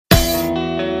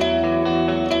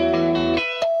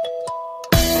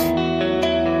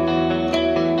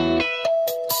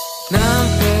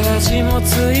日も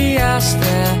費やして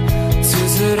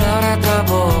綴られた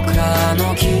僕ら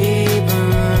の気分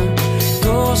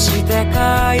どうして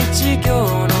か一行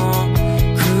の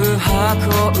空白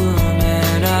を埋め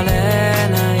られ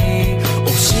ない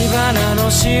押し花の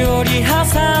しおり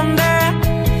挟んで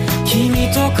君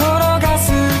と転が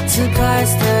す使い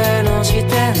捨ての自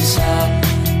転車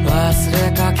忘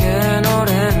れかけの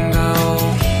レンガを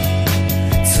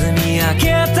積み上げ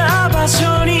た場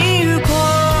所に行こ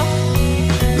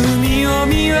う海を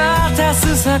見渡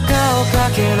す坂を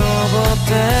駆け上っ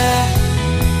て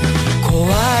怖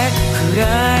いく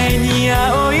らいに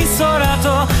青い空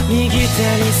と右手に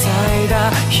咲い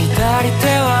た左手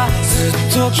はずっ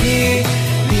と君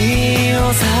を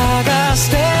探し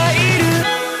ている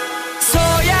そう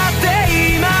やって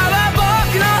今は僕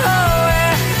の方へ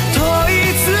問い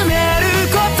詰める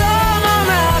ことも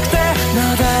なくてま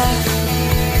だ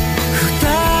二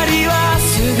人はす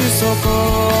ぐそこ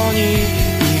に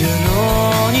いるの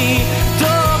にどう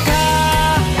か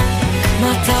ま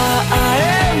た会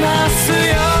えますよ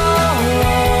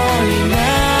うにな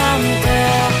んて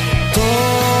ど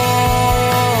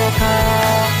うか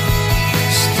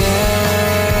して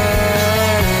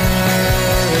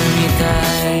みた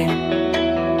い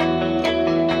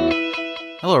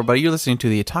Hello, everybody. You're listening to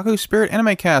the Otaku Spirit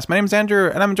Animecast. My name is Andrew,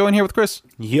 and I'm joined here with Chris.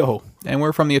 Yo. And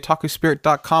we're from the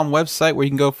otakuspirit.com website, where you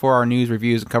can go for our news,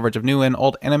 reviews, and coverage of new and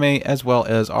old anime, as well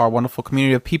as our wonderful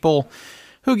community of people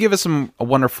who give us some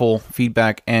wonderful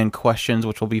feedback and questions,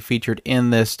 which will be featured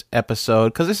in this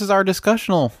episode, because this is our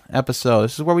discussional episode.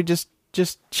 This is where we just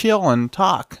chill and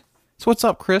talk. So what's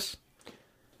up, Chris?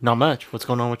 Not much. What's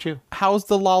going on with you? How's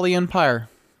the Lolly Empire?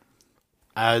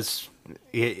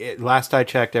 Last I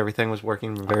checked, everything was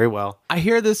working very well. I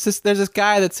hear there's this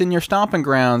guy that's in your stomping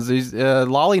grounds. He's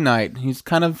Loli-Knight. He's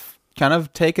kind of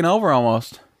taken over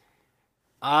almost.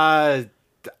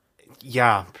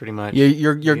 Yeah, pretty much.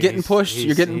 You're getting pushed.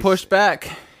 You're getting pushed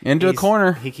back into a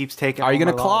corner. He keeps taking. Are you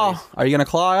gonna claw? Lollies. Are you gonna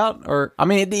claw out? Or I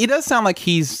mean, he does sound like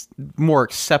he's more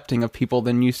accepting of people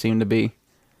than you seem to be.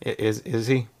 Is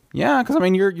he? Yeah, because I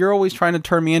mean, you're always trying to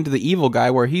turn me into the evil guy,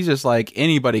 where he's just like,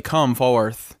 anybody come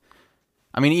forth.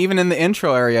 I mean, even in the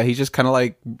intro area, he's just kind of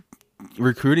like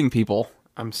recruiting people.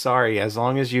 I'm sorry. As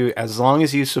long as you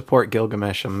support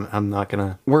Gilgamesh, I'm not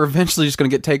gonna. We're eventually just gonna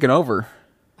get taken over.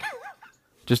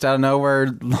 Just out of nowhere,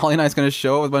 Loli-Knight's gonna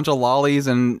show up with a bunch of lollies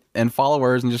and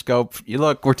followers, and just go,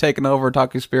 "Look, we're taking over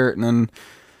Otaku Spirit," and then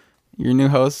your new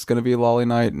host is gonna be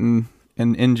Loli-Knight and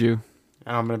Inju.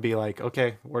 And I'm gonna be like,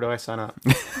 okay, where do I sign up?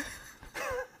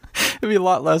 It'd be a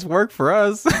lot less work for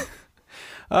us.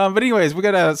 But anyways, we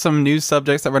got some news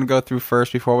subjects that we're going to go through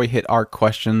first before we hit our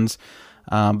questions.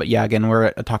 But yeah, again, we're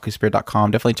at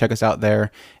otakuspirit.com. Definitely check us out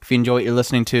there. If you enjoy what you're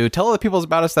listening to, tell other people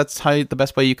about us. That's the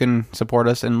best way you can support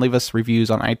us, and leave us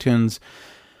reviews on iTunes.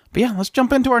 But yeah, let's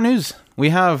jump into our news.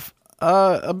 We have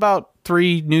about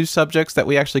 3 news subjects that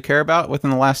we actually care about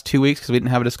within the last 2 weeks, because we didn't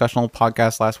have a discussional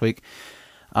podcast last week.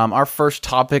 Our first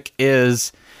topic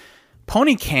is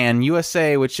Ponycan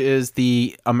USA, which is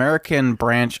the American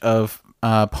branch of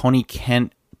Pony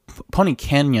Canyon.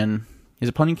 Is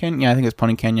it Pony Canyon? Yeah, I think it's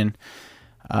Pony Canyon.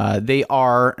 They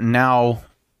are now,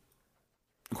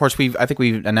 of course, I think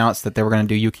we've announced that they were going to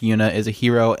do Yuki Yuna as a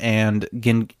hero, and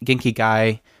Genki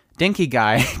Guy.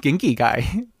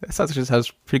 That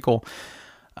sounds pretty cool.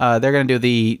 They're going to do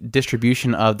the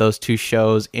distribution of those 2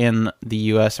 shows in the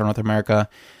US or North America.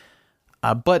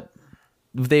 But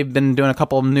they've been doing a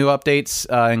couple of new updates,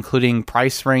 including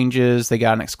price ranges. They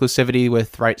got an exclusivity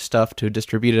with Right Stuff to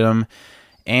distribute them.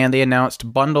 And they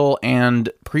announced bundle and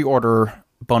pre-order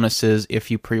bonuses if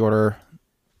you pre-order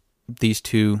these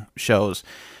 2 shows.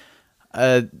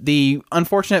 The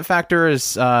unfortunate factor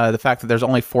is the fact that there's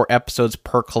only 4 episodes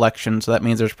per collection, so that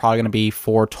means there's probably going to be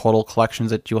 4 total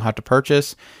collections that you'll have to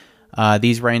purchase.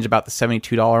 These range about the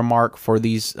 $72 mark for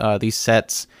these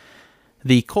sets.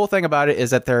 The cool thing about it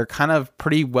is that they're kind of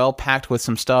pretty well packed with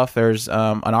some stuff. There's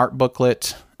an art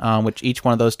booklet, which each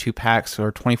one of those 2 packs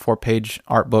are 24-page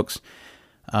art books.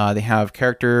 They have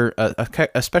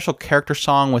a special character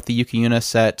song with the Yuki Yuna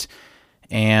set,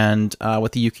 and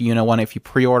with the Yuki Yuna one, if you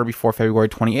pre-order before February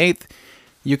 28th,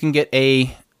 you can get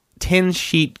a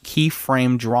 10-sheet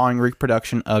keyframe drawing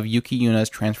reproduction of Yuki Yuna's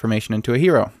transformation into a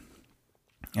hero.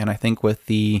 And I think with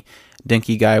the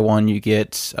Denki Guy one, you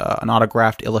get an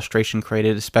autographed illustration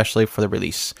created especially for the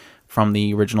release from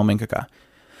the original mangaka.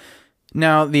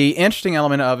 Now, the interesting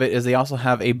element of it is they also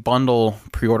have a bundle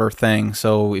pre-order thing.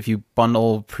 So if you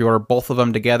pre-order both of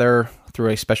them together through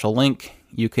a special link,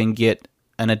 you can get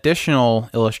an additional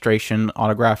illustration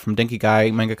autograph from Denki Guy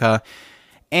mangaka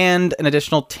and an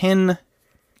additional 10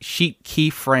 sheet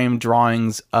keyframe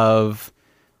drawings of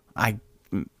I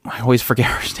always forget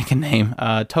her stinking name.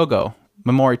 Togo,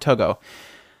 Memori Togo.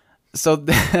 So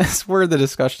that's where the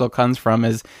discussion comes from.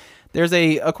 Is there's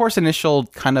of course, initial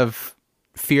kind of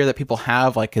fear that people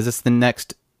have, like, is this the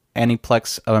next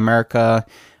Aniplex of America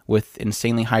with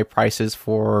insanely high prices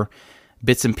for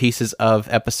bits and pieces of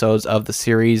episodes of the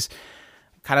series?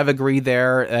 Kind of agree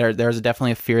there. There's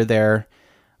definitely a fear there.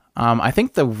 I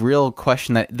think the real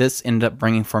question that this ended up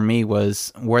bringing for me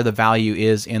was where the value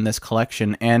is in this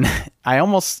collection. And I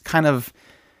almost kind of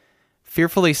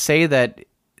fearfully say that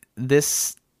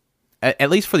this, at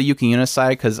least for the Yuki Yuna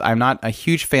side, because I'm not a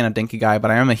huge fan of Denki Guy,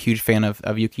 but I am a huge fan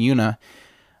of Yuki Yuna.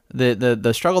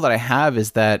 The struggle that I have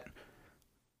is that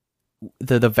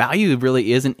the value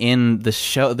really isn't in the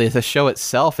show. The show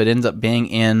itself, it ends up being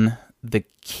in the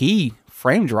key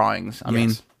frame drawings. I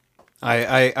mean,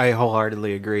 I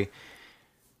wholeheartedly agree.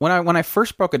 When I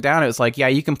first broke it down, it was like, yeah,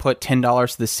 you can put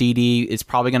 $10 to the CD. It's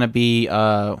probably going to be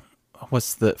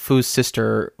what's the Fu's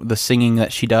sister, the singing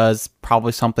that she does,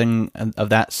 probably something of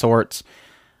that sort.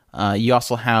 You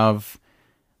also have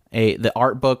the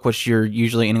art book, which you're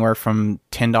usually anywhere from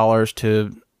 $10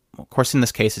 to, of course, in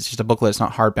this case, it's just a booklet. It's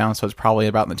not hardbound, so it's probably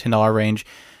about in the $10 range.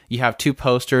 You have 2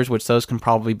 posters, which those can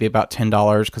probably be about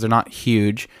 $10 because they're not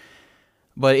huge.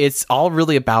 But it's all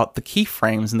really about the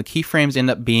keyframes, and the keyframes end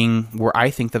up being where I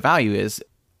think the value is.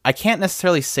 I can't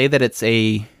necessarily say that it's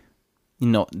they're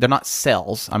not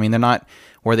cells. I mean, they're not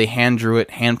where they hand drew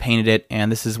it, hand painted it,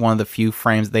 and this is one of the few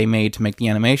frames they made to make the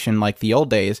animation like the old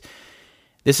days.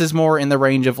 This is more in the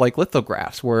range of like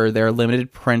lithographs, where they're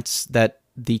limited prints that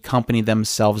the company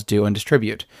themselves do and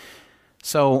distribute.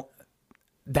 So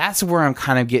that's where I'm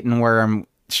kind of getting where I'm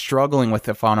struggling with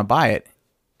if I want to buy it.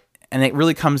 And it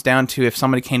really comes down to if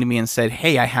somebody came to me and said,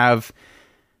 hey, I have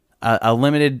a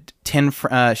limited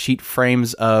 10 sheet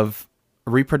frames of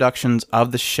reproductions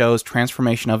of the show's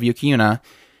transformation of Yuki Yuna.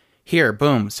 Here,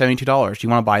 boom, $72. Do you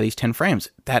want to buy these 10 frames?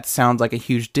 That sounds like a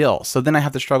huge deal. So then I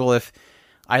have to struggle if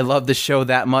I love the show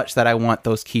that much that I want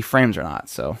those key frames or not.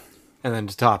 So, and then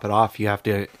to top it off, you have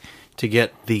to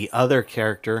get the other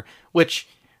character, which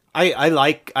I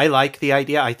like the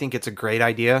idea. I think it's a great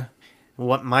idea.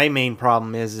 What my main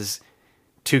problem is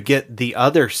to get the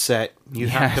other set, you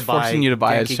have to buy forcing you to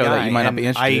buy Denki a show Guy, that you might not be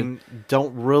interested in. I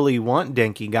don't really want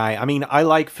Denki Guy. I mean, I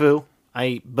like Fu,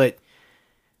 but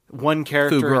one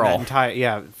character Fu girl. in that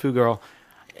entire Fu girl.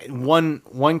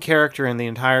 One character in the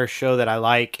entire show that I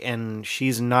like, and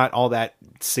she's not all that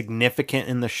significant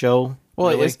in the show. Well,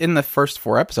 really. it's in the first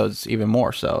 4 episodes even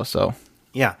more so.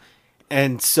 Yeah.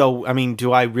 And so, I mean,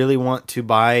 do I really want to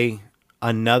buy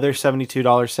another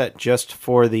 $72 set just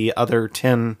for the other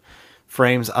 10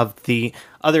 frames of the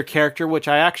other character, which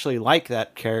I actually like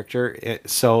that character.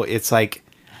 So it's like,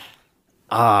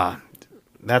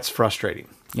 that's frustrating.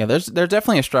 Yeah, there's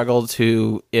definitely a struggle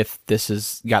to if this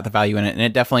has got the value in it, and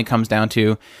it definitely comes down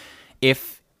to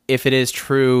if it is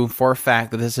true for a fact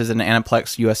that this is an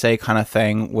Aniplex USA kind of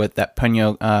thing with that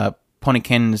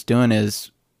Ponykin is doing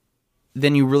is,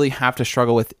 then you really have to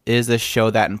struggle with, is this show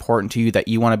that important to you that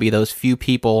you want to be those few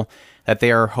people that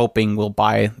they are hoping will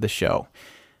buy the show?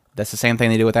 That's the same thing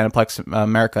they do with Aniplex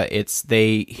America.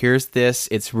 Here's this,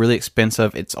 it's really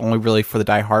expensive, it's only really for the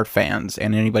diehard fans,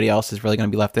 and anybody else is really going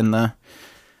to be left in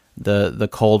the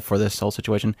cold for this whole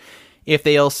situation. If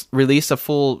they release a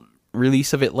full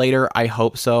release of it later, I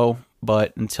hope so,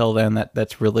 but until then,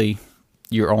 that's really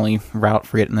your only route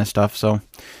for getting this stuff, so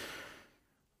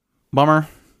bummer.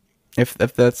 If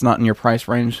that's not in your price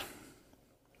range,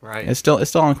 right? It's still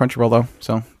on Crunchyroll though,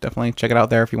 so definitely check it out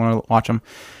there if you want to watch them.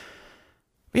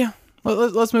 But yeah,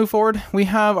 let's move forward. We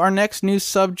have our next news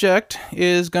subject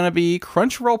is going to be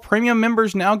Crunchyroll Premium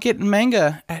members now get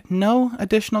manga at no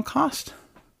additional cost.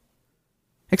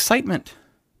 Excitement.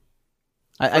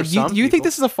 You think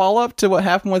this is a follow-up to what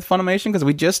happened with Funimation? Because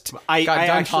we just got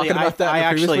done talking about that the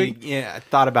previous week. I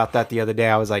thought about that the other day.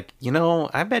 I was like,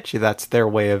 I bet you that's their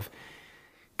way of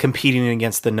competing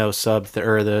against the no sub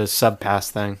or the sub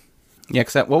pass thing. Yeah,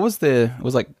 because what was it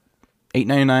was like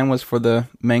 $8.99 was for the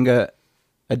manga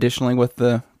additionally with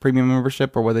the premium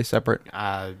membership, or were they separate?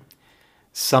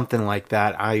 Something like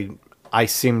that. I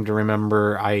seem to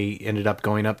remember I ended up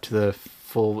going up to the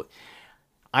full.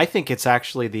 I think it's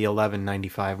actually the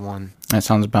 $11.95 one. That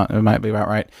sounds it might be about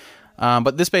right.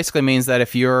 But this basically means that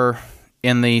if you're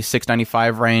in the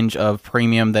 $6.95 range of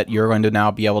premium, that you're going to now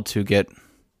be able to get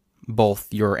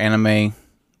both your anime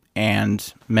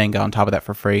and manga on top of that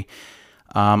for free.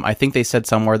 I think they said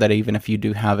somewhere that even if you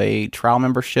do have a trial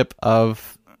membership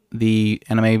of the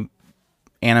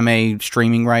anime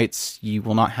streaming rights, you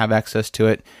will not have access to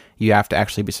it. You have to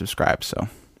actually be subscribed. So,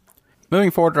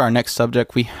 moving forward to our next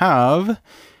subject, we have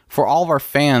For all of our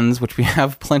fans, which we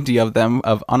have plenty of them,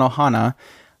 of Anohana,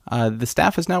 the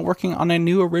staff is now working on a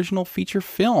new original feature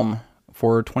film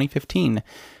for 2015.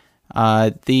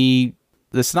 The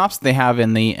synopsis they have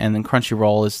in the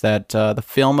Crunchyroll is that the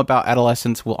film about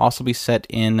adolescence will also be set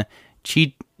in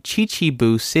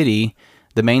Chichibu City,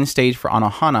 the main stage for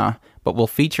Anohana, but will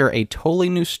feature a totally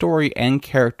new story and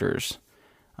characters.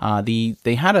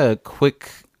 They had a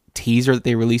quick teaser that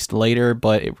they released later,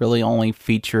 but it really only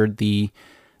featured the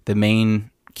main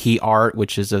key art,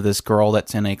 which is of this girl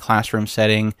that's in a classroom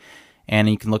setting, and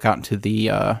you can look out into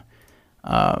the out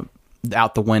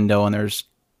the window, and there's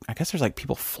like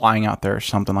people flying out there or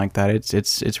something like that.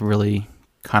 It's really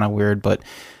kind of weird, but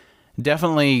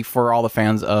definitely for all the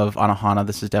fans of Anohana,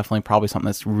 this is definitely probably something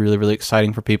that's really, really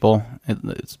exciting for people.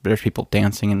 There's people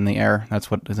dancing in the air.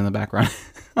 That's what is in the background.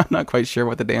 I'm not quite sure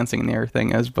what the dancing in the air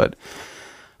thing is, but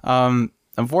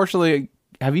unfortunately,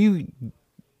 have you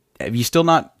still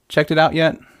not checked it out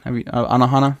yet? Have you,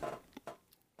 Anohana?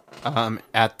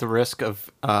 At the risk of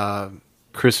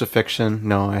crucifixion,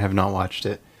 no, I have not watched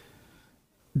it.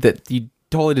 That you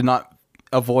totally did not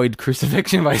avoid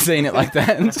crucifixion by saying it like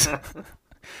that.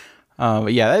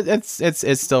 But yeah,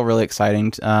 it's still really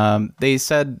exciting. They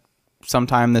said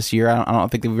sometime this year. I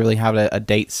don't think they really have a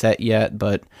date set yet,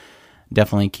 but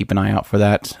definitely keep an eye out for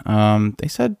that. They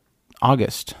said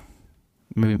August.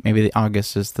 Maybe the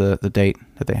August is the date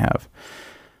that they have.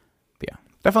 But yeah,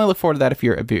 definitely look forward to that if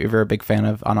you're a big fan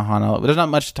of Anohana. There's not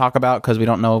much to talk about because we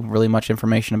don't know really much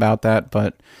information about that,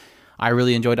 but I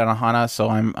really enjoyed Anohana, so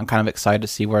I'm kind of excited to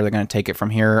see where they're going to take it from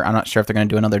here. I'm not sure if they're going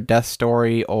to do another death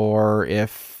story or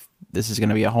if this is going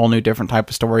to be a whole new different type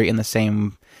of story in the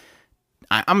same...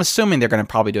 I'm assuming they're going to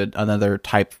probably do another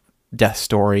type death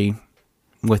story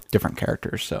with different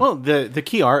characters. So, well, the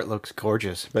key art looks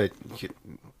gorgeous, but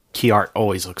key art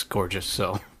always looks gorgeous,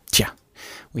 so... Yeah.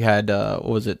 We had, what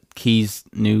was it, Key's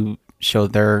new show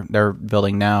they're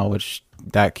building now, which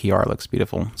that key art looks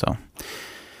beautiful, so...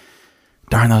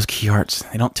 Darn those key arts.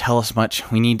 They don't tell us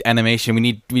much. We need animation.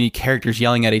 We need characters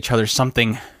yelling at each other,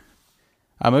 something.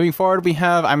 Moving forward, we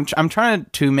have... I'm trying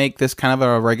to make this kind of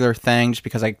a regular thing, just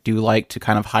because I do like to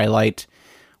kind of highlight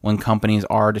when companies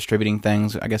are distributing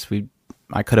things. I guess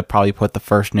I could have probably put the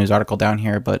first news article down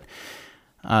here, but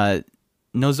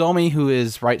Nozomi, who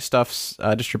is Right Stuff's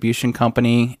distribution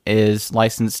company, is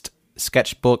licensed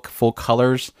Sketchbook Full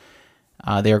Colors.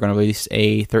 They are going to release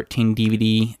a 13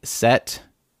 DVD set,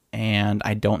 and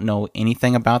I don't know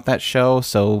anything about that show,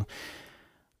 so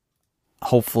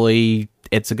hopefully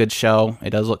it's a good show.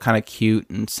 It does look kind of cute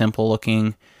and simple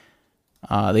looking.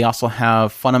 They also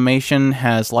have Funimation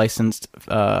has licensed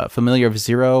Familiar of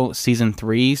Zero Season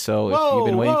 3, so if you've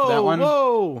been waiting for that one...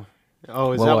 Oh,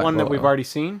 is that one that we've already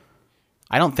seen?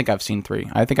 I don't think I've seen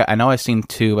 3. I know I've seen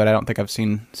 2, but I don't think I've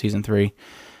seen Season 3.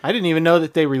 I didn't even know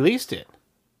that they released it.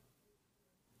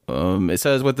 It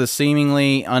says, with the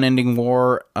seemingly unending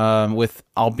war with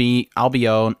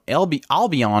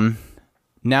Albion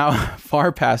now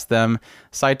far past them,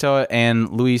 Saito and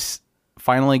Luis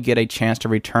finally get a chance to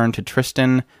return to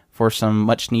Tristan for some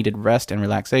much-needed rest and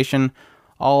relaxation.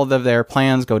 All of their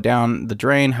plans go down the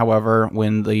drain, however,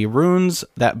 when the runes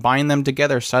that bind them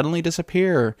together suddenly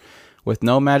disappear. With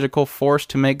no magical force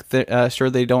to make sure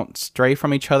they don't stray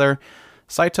from each other,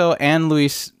 Saito and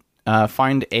Luis...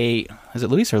 find a... Is it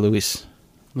Luis or Luis?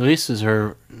 Luis is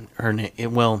her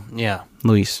name. Well, yeah.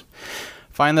 Luis.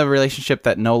 Find the relationship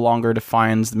that no longer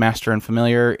defines the master and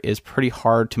familiar is pretty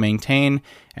hard to maintain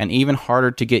and even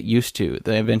harder to get used to.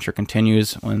 The adventure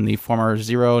continues when the former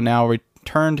Zero, now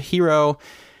returned hero,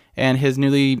 and his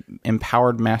newly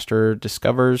empowered master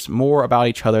discovers more about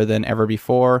each other than ever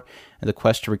before in the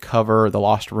quest to recover the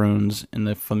lost runes in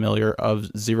the familiar of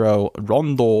Zero,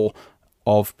 Rondo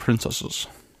of Princesses.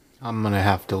 I'm going to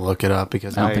have to look it up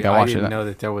because I didn't know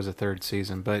that there was a third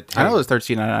season. But I know there's a third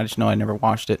season. I just know I never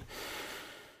watched it.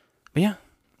 But yeah.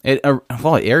 It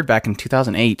aired back in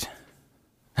 2008.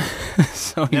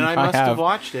 So and I must have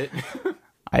watched it.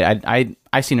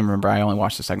 I seem to remember I only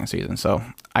watched the second season. So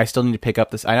I still need to pick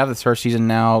up this. I have the first season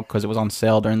now because it was on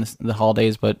sale during the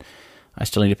holidays. But I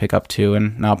still need to pick up 2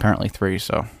 and now apparently 3.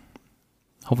 So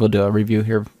hopefully we'll do a review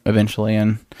here eventually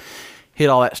and hit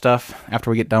all that stuff after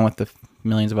we get done with the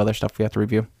millions of other stuff we have to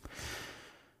review.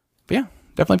 But yeah,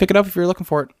 definitely pick it up if you're looking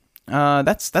for it.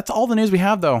 That's all the news we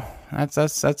have, though.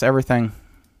 That's everything.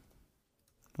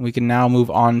 We can now move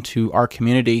on to our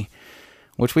community,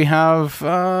 which we have,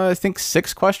 I think,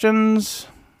 6 questions.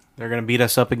 They're gonna beat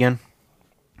us up again.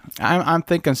 I'm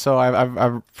thinking so.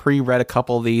 I've pre-read a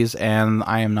couple of these, and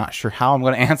I am not sure how I'm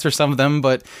going to answer some of them,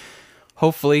 but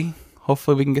hopefully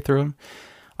we can get through them.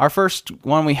 Our first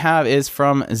one we have is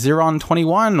from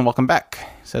Zeron21. Welcome back.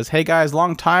 Says, hey guys,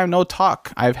 long time no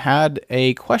talk. I've had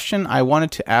a question I wanted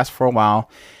to ask for a while,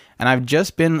 and I've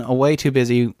just been way too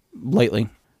busy lately.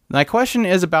 My question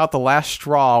is about the last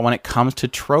straw when it comes to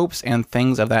tropes and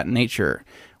things of that nature.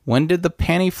 When did the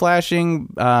panty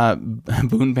flashing,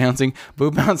 boob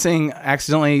bouncing,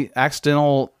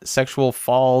 accidental sexual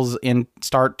falls in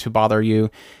start to bother you?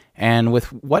 And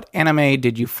with what anime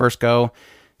did you first go?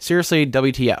 Seriously,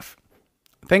 WTF.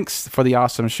 Thanks for the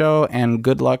awesome show, and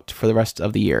good luck for the rest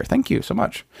of the year. Thank you so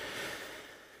much.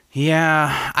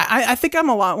 Yeah, I think I'm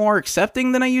a lot more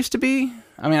accepting than I used to be.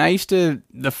 I mean, I used to,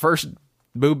 the first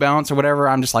boob bounce or whatever,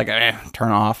 I'm just like,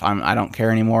 turn off. I don't care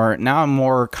anymore. Now I'm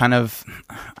more kind of,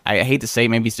 I hate to say,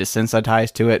 maybe it's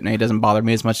desensitized to it, and it doesn't bother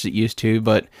me as much as it used to,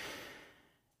 but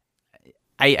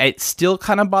it still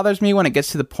kind of bothers me when it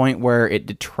gets to the point where it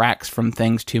detracts from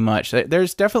things too much.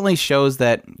 There's definitely shows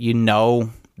that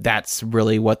that's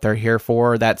really what they're here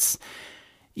for.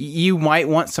 You might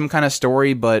want some kind of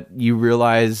story, but you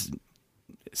realize,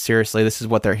 seriously, this is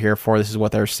what they're here for. This is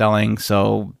what they're selling.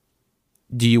 So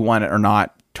do you want it or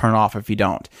not? Turn off if you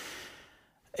don't.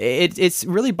 It's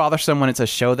really bothersome when it's a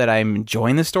show that I'm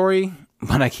enjoying the story,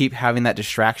 but I keep having that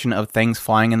distraction of things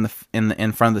flying in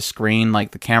front of the screen.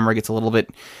 Like the camera gets a little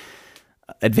bit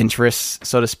adventurous,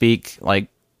 so to speak, like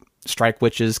Strike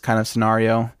Witches kind of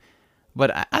scenario.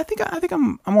 But I think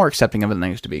I'm more accepting of it than I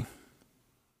used to be.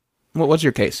 What's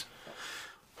your case?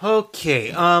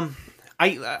 Okay.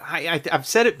 I've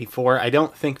said it before. I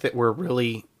don't think that we're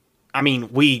really. I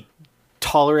mean, we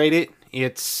tolerate it.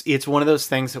 It's one of those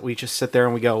things that we just sit there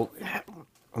and we go,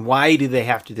 why do they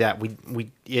have to do that?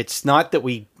 We it's not that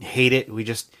we hate it. We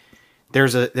just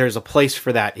there's a place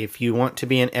for that. If you want to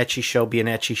be an ecchi show, be an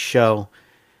ecchi show.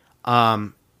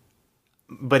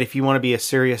 But if you want to be a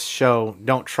serious show,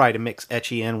 don't try to mix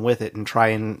ecchi in with it and try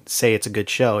and say it's a good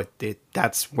show.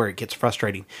 That's where it gets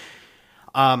frustrating.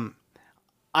 My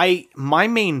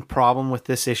main problem with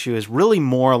this issue is really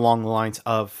more along the lines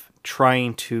of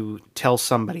trying to tell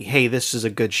somebody, hey, this is a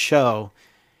good show,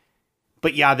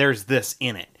 but yeah, there's this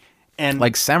in it. And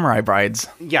like Samurai Brides.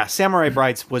 Yeah, Samurai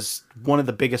Brides was one of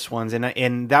the biggest ones,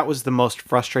 and that was the most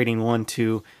frustrating one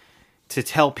to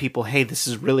tell people, hey, this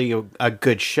is really a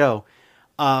good show.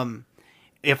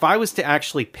 If I was to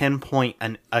actually pinpoint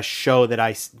a show that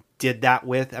I did that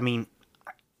with, I mean,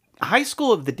 High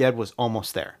School of the Dead was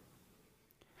almost there.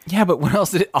 Yeah, but what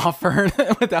else did it offer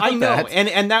without I know, that?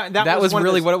 and that was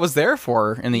really what it was there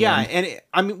for in the end. Yeah,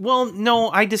 and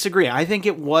no, I disagree. I think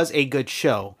it was a good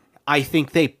show. I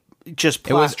think they just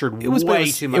plastered way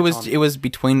too much. It was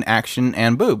between action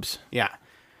and boobs. Yeah,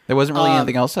 there wasn't really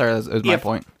anything else there. Is my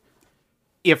point.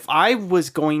 If I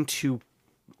was going to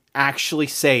actually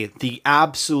say the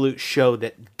absolute show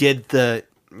that did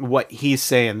what he's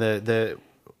saying, the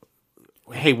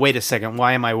hey, wait a second,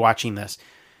 why am I watching this?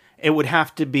 It would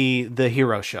have to be the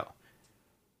Hero Show.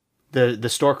 The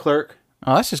store clerk.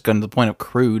 Oh, that's just going to the point of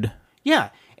crude. Yeah,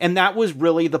 and that was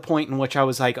really the point in which I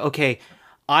was like, okay,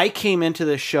 I came into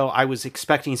this show, I was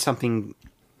expecting something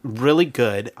really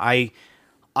good. I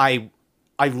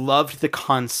loved the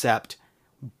concept,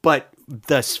 but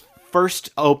the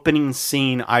first opening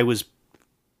scene, I was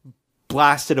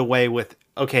blasted away with,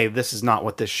 okay, this is not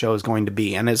what this show is going to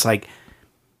be. And it's like,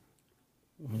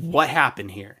 what happened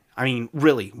here? I mean,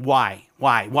 really, why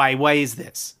is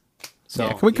this? So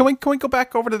yeah, can we go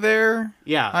back over to there?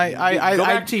 Yeah, I go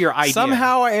back to your idea.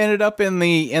 Somehow I ended up in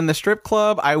the strip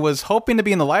club. I was hoping to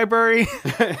be in the library.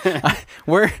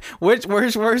 Where's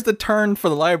the turn for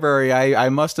the library? I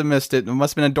must have missed it. It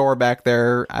must have been a door back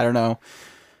there. I don't know.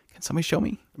 Can somebody show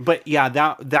me? But yeah,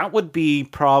 that would be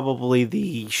probably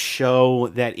the show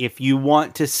that, if you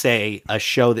want to say a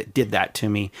show that did that to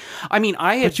me. I mean,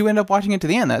 but you end up watching it to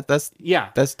the end.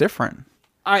 That's different.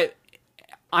 I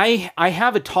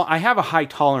have a high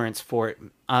tolerance for it,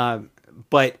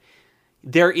 but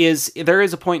there is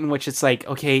a point in which it's like,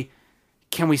 okay,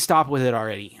 can we stop with it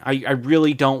already? I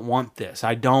really don't want this.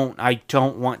 I don't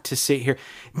want to sit here.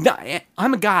 No,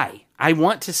 I'm a guy. I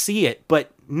want to see it,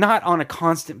 but not on a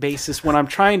constant basis when I'm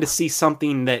trying to see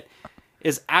something that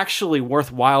is actually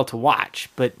worthwhile to watch.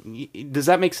 But does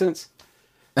that make sense?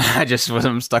 I just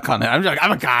wasn't stuck on it.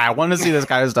 I'm a guy. I want to see this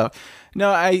kind of stuff.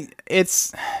 No, I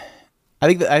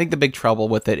think the big trouble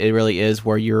with it really is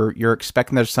where you're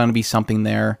expecting there's going to be something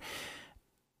there.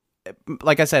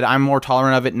 Like I said, I'm more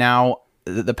tolerant of it now.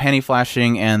 The panty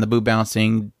flashing and the boob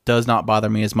bouncing does not bother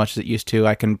me as much as it used to.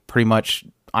 I can pretty much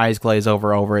eyes glaze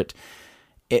over it.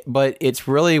 But it's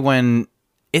really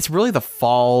the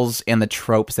falls and the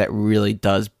tropes that really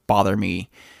does bother me,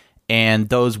 and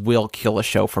those will kill a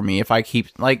show for me. If I keep,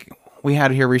 like, we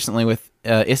had here recently with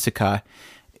Isekai.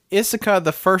 Isekai,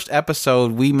 the first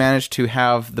episode, we managed to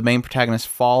have the main protagonist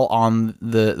fall on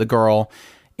the girl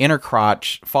in her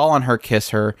crotch, fall on her, kiss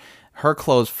her. Her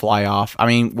clothes fly off. I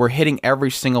mean, we're hitting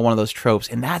every single one of those tropes,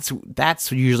 and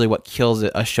that's usually what kills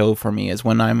a show for me, is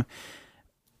when I'm...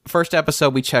 First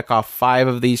episode, we check off 5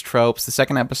 of these tropes. The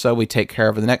second episode, we take care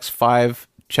of the next 5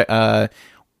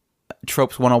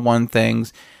 tropes 101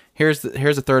 things. Here's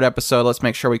the third episode. Let's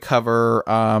make sure we cover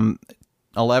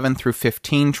 11 through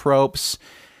 15 tropes.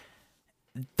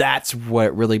 That's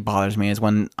what really bothers me, is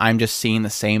when I'm just seeing the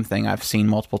same thing I've seen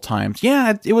multiple times.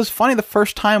 Yeah, it was funny the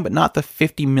first time, but not the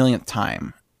 50 millionth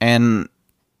time. And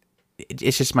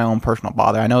it's just my own personal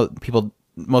bother. I know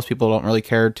most people don't really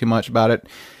care too much about it.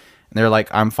 And they're like,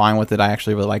 I'm fine with it. I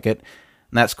actually really like it.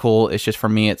 And that's cool. It's just, for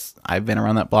me, I've been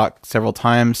around that block several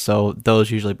times, so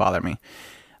those usually bother me.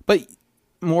 But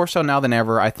more so now than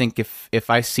ever, I think if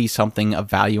I see something of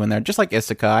value in there, just like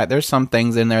Isekai, there's some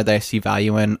things in there that I see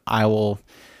value in, I will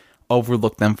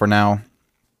overlook them for now.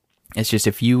 It's just,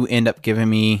 if you end up giving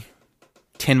me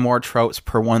 10 more tropes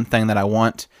per one thing that I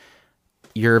want,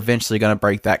 you're eventually going to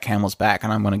break that camel's back,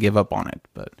 and I'm going to give up on it.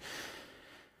 But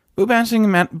boob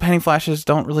bouncing and penny flashes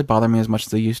don't really bother me as much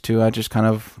as they used to. I just kind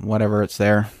of, whatever, it's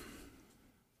there.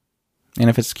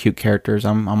 And if it's cute characters,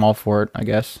 I'm all for it, I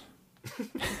guess.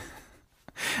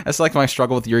 That's like my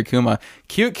struggle with Yuri Kuma.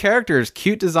 Cute characters,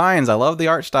 cute designs. I love the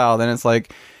art style. Then it's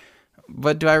like,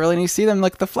 but do I really need to see them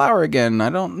lick the flower again?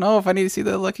 I don't know if I need to see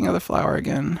the licking of the flower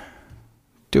again.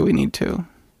 Do we need to?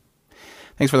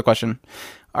 Thanks for the question.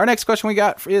 Our next question we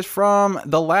got is from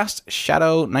The Last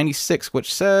Shadow 96,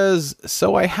 which says,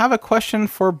 so I have a question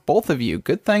for both of you.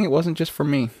 Good thing it wasn't just for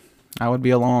me. I would be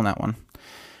alone on that one.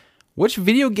 Which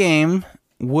video game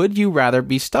would you rather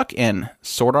be stuck in?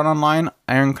 Sword Art Online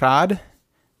Ironclad,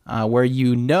 where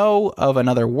you know of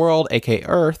another world, aka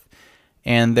Earth,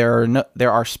 and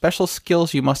there are special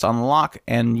skills you must unlock,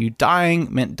 and you dying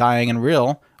meant dying in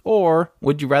real? Or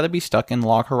would you rather be stuck in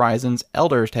Log Horizon's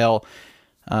Elder's Tale,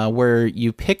 where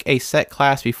you pick a set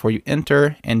class before you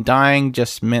enter, and dying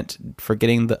just meant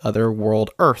forgetting the other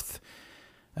world, Earth?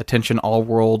 Attention, all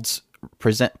worlds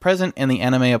present in the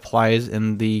anime applies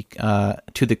in the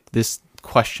this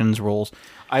questions rules.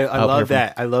 I love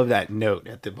that. I love that note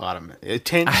at the bottom.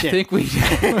 Attention. I think we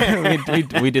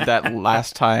did that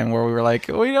last time, where we were like,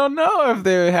 we don't know if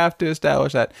they have to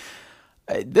establish that.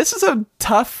 This is a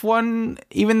tough one,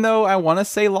 even though I want to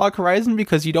say Log Horizon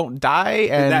because you don't die.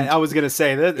 And I was gonna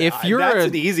say that that's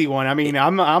an easy one. I mean,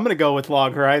 I'm gonna go with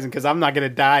Log Horizon because I'm not gonna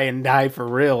die for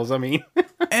reals. I mean,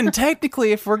 and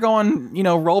technically, if we're going,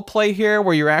 role play here,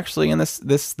 where you're actually in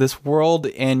this world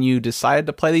and you decided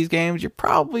to play these games, you're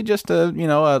probably just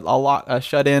a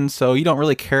shut in, so you don't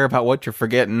really care about what you're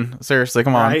forgetting. Seriously,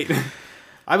 come on. Right.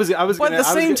 I was. But at the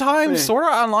same time, Sword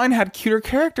Art Online had cuter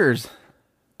characters.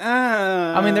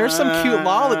 I mean, there's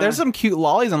some cute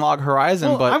lollies in Log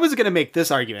Horizon, but I was going to make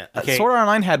this argument. Okay. Sword Art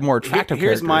Online had more attractive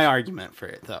characters. Here's my argument for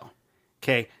it, though.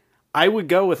 Okay, I would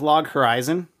go with Log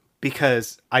Horizon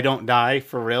because I don't die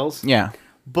for reals. Yeah,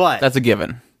 but that's a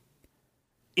given.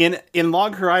 In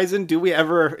Log Horizon, do we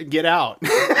ever get out?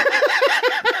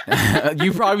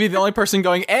 You'd probably be the only person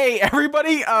going, hey,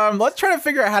 everybody, let's try to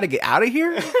figure out how to get out of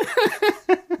here.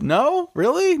 No?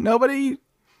 Really? Nobody?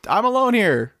 I'm alone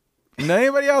here. Does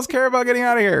anybody else care about getting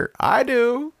out of here? I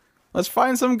do. Let's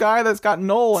find some guy that's got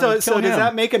Noel. So does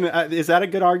that make is that a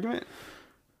good argument?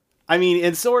 I mean,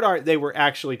 in Sword Art, they were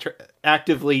actually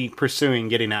actively pursuing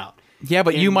getting out. Yeah,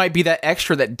 but you might be that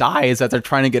extra that dies that they're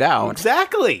trying to get out.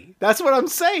 Exactly. That's what I'm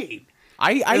saying.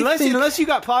 Unless you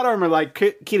got plot armor like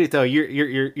Kirito,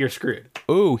 you're screwed.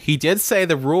 Ooh, he did say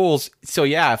the rules. So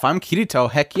yeah, if I'm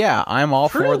Kirito, heck yeah, I'm all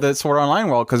for the Sword Art Online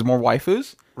world because more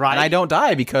waifus. Right. And I don't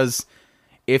die because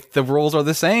if the rules are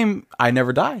the same, I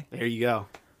never die. There you go.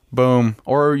 Boom.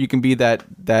 Or you can be that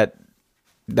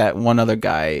one other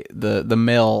guy, the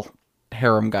male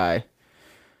harem guy.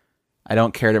 I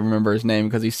don't care to remember his name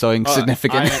because he's so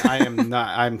insignificant.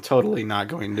 I'm totally not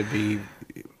going to be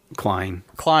Klein.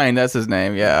 Klein, that's his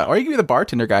name, yeah. Or you can be the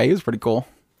bartender guy. He was pretty cool.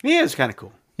 He is kind of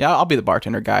cool. Yeah, I'll be the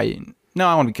bartender guy. No,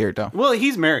 I want to be Kirito. Well,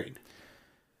 he's married.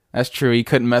 That's true. He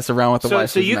couldn't mess around with the wife.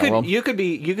 So you could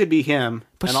be him,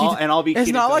 and I'll be. It's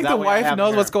Kirito, not like the wife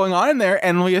knows what's going on in there,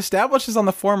 and we established this on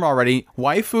the forum already.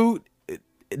 Waifu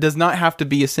does not have to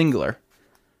be a singular.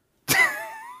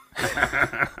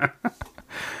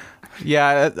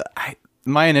 Yeah,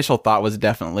 my initial thought was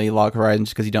definitely Log Horizon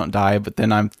just because you don't die, but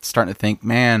then I'm starting to think,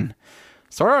 man,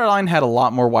 Sword Art Online had a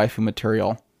lot more waifu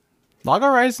material. Log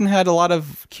Horizon had a lot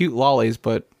of cute lollies,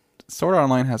 but Sword Art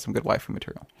Online has some good waifu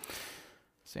material.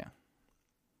 So yeah.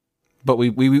 But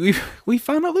we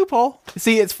found a loophole.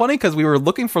 See, it's funny because we were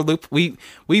looking for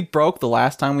we broke the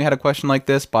last time we had a question like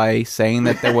this by saying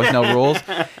that there was no rules,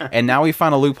 and now we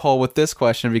found a loophole with this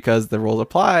question because the rules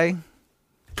apply.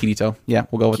 Kirito, yeah,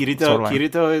 we'll go with Kirito.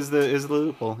 Kirito is the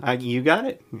loophole. You got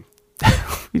it.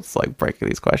 It's like breaking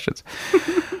these questions.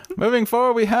 Moving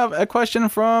forward, we have a question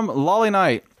from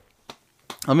Loli-Knight.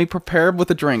 Let me prepare with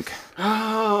a drink.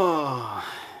 Oh,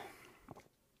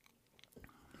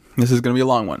 this is going to be a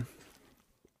long one.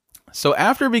 So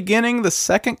after beginning the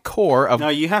second core of... No,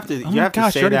 you have to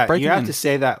say that. You have to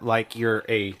say that like you're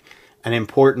an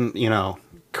important,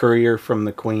 courier from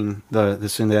the queen, the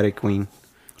synthetic queen.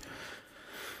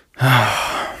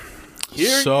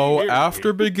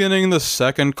 After beginning the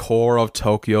second core of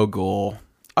Tokyo Ghoul,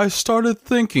 I started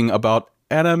thinking about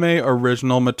anime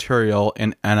original material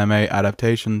in anime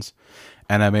adaptations.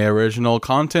 Anime original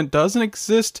content doesn't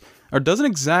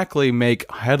exactly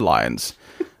make headlines,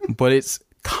 but it's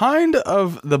kind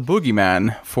of the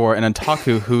boogeyman for an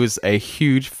otaku who's a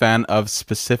huge fan of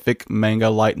specific manga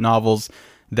light novels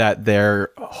that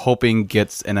they're hoping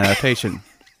gets an adaptation.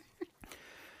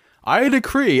 I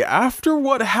decree, after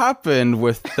what happened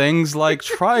with things like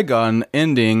Trigun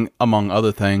ending, among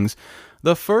other things,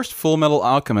 the first Full Metal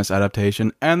Alchemist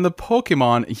adaptation, and the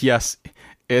Pokemon, yes,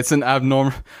 it's an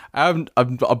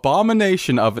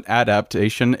abomination of an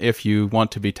adaptation, if you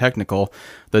want to be technical.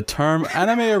 The term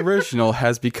anime original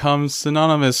has become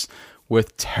synonymous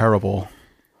with terrible.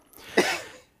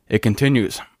 It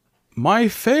continues. My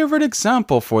favorite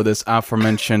example for this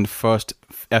aforementioned first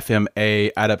FMA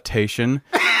adaptation,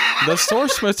 the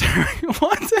source material...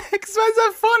 What the heck is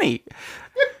that funny?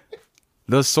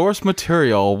 The source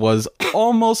material was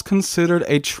almost considered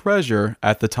a treasure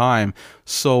at the time,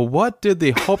 so what did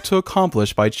they hope to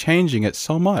accomplish by changing it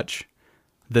so much?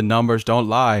 The numbers don't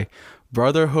lie.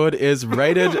 Brotherhood is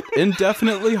rated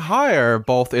indefinitely higher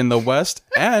both in the West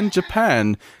and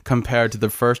Japan compared to the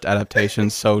first adaptation,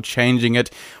 so changing it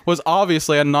was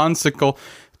obviously a nonsensical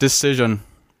decision.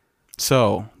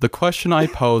 So, the question I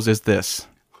pose is this.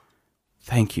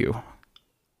 Thank you.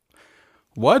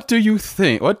 What do you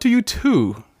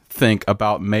two think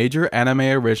about major anime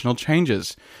original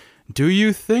changes? Do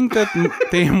you think that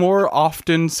they more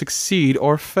often succeed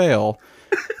or fail?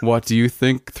 What do you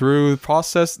think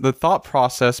the thought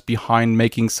process behind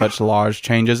making such large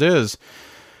changes is?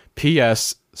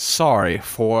 P.S. Sorry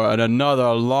for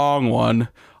another long one.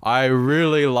 I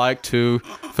really like to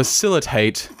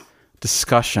facilitate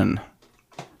discussion.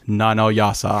 Nano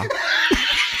Yasa.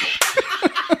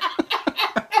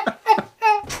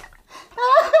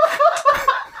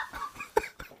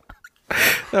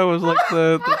 That was like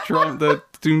the drum, the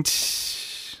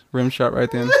rim shot right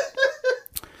then.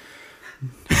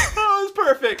 That was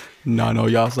perfect. Nano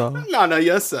Yasa. Nano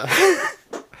Yasa.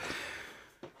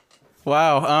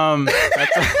 Wow,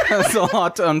 that's a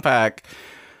lot to unpack.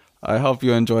 I hope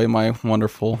you enjoy my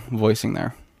wonderful voicing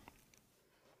there.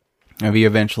 Maybe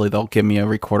eventually they'll give me a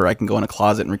recorder I can go in a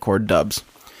closet and record dubs.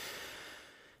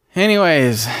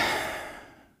 Anyways...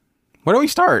 Where do we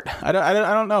start? I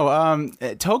don't know.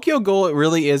 Tokyo Ghoul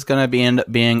really is going to end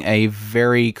up being a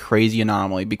very crazy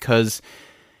anomaly because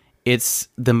it's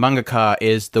the mangaka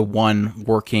is the one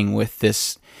working with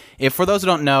this. If for those who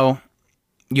don't know,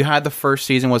 you had the first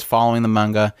season was following the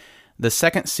manga. The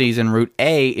second season, Route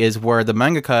A, is where the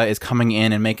mangaka is coming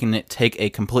in and making it take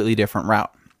a completely different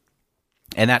route.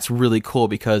 And that's really cool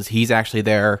because he's actually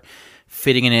there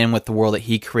fitting it in with the world that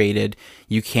he created.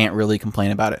 You can't really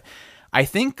complain about it. I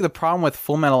think the problem with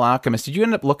Full Metal Alchemist, did you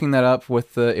end up looking that up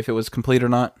with if it was complete or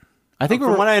not? I think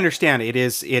from what I understand, it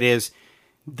is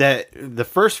that the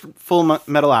first Full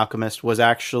Metal Alchemist was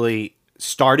actually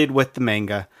started with the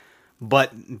manga,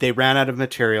 but they ran out of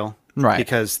material, right?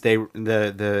 Because they had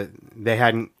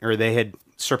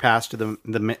surpassed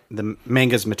the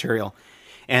manga's material,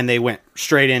 and they went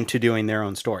straight into doing their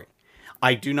own story.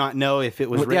 I do not know if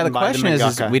it was written by the mangaka. The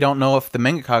question is we don't know if the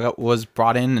mangaka was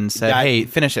brought in and said, hey,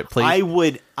 finish it, please.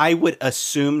 I would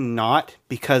assume not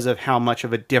because of how much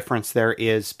of a difference there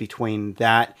is between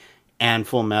that and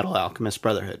Full Metal Alchemist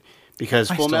Brotherhood. Because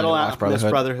Full Metal Alchemist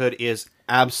Brotherhood is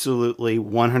absolutely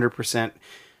 100%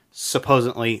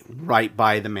 supposedly right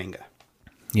by the manga.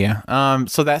 Yeah.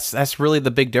 So that's really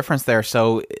the big difference there.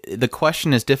 So the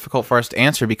question is difficult for us to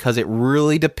answer because it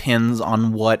really depends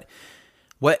on what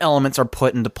elements are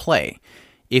put into play.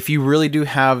 If you really do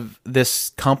have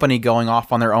this company going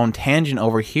off on their own tangent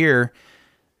over here,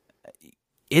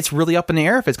 it's really up in the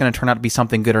air if it's going to turn out to be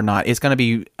something good or not. It's going to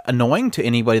be annoying to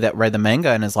anybody that read the manga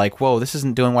and is like, whoa, this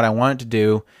isn't doing what I want it to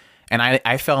do. And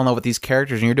I fell in love with these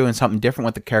characters and you're doing something different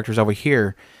with the characters over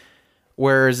here.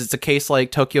 Whereas it's a case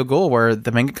like Tokyo Ghoul where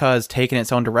the mangaka is taking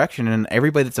its own direction, and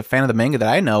everybody that's a fan of the manga that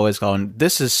I know is going,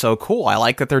 this is so cool. I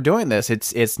like that they're doing this.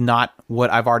 It's not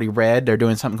what I've already read. They're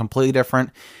doing something completely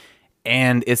different.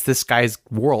 And it's this guy's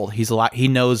world. He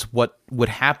knows what would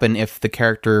happen if the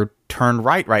character turned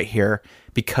right here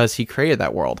because he created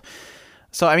that world.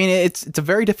 So, I mean, it's a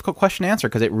very difficult question to answer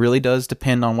because it really does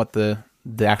depend on what the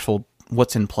actual,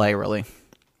 what's in play, really.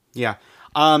 Yeah.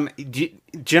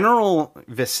 General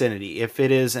vicinity, if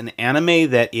it is an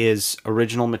anime that is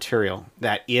original material,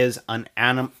 that is an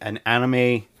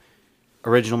anime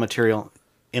original material,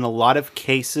 in a lot of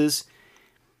cases,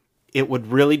 it would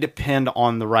really depend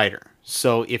on the writer.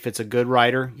 So if it's a good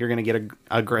writer, you're going to get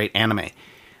a great anime.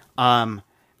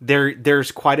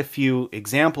 There's quite a few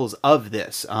examples of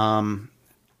this.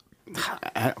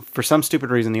 For some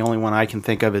stupid reason, the only one I can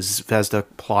think of is Vesda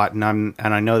Plot, and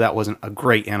I know that wasn't a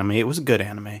great anime. It was a good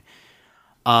anime.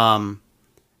 You're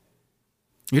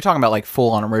talking about like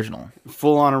full on original.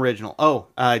 Full on original. Oh,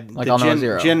 like Anohana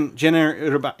Zero. Jin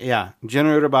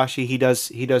Urabashi. He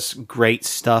does great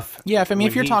stuff. Yeah,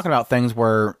 if you're talking about things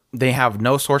where they have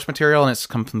no source material and it's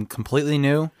completely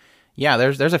new, yeah,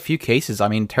 there's a few cases. I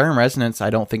mean, Terran Resonance, I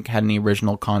don't think had any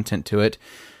original content to it.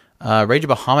 Rage of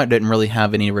Bahamut didn't really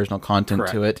have any original content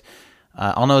to it.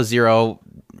 Anohana Zero,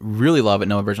 really love it,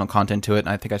 no original content to it. And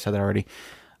I think I said that already.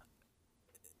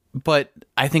 But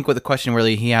I think what the question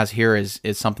really he has here is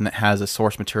something that has a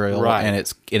source material, and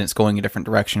it's going a different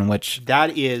direction, which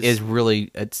that is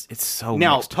really it's so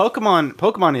now mixed.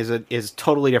 Pokemon is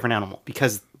totally different animal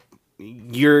because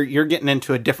you're getting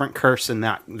into a different curse in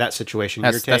that situation.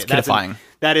 That's kidifying.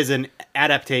 That is an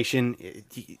adaptation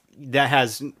that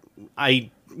has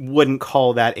I wouldn't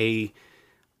call that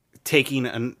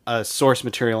taking a source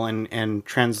material and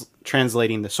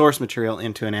translating the source material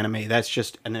into an anime. That's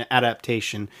just an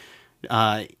adaptation.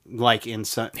 Like in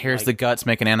some, here's the guts,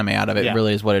 make an anime out of it. Yeah.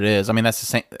 Really is what it is. I mean, that's the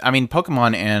same. I mean,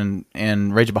 Pokemon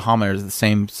and Rage of Bahamut is the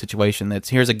same situation. That's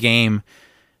here's a game.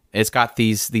 It's got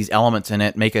these elements in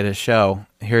it. Make it a show.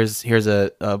 Here's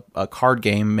a card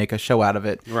game. Make a show out of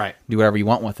it. Right. Do whatever you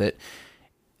want with it.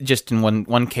 Just in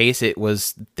one case, it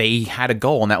was they had a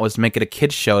goal, and that was to make it a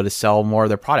kids show to sell more of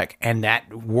their product, and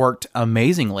that worked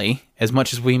amazingly. As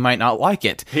much as we might not like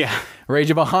it, yeah. Rage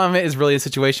of Bahamut is really a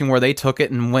situation where they took it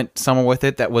and went somewhere with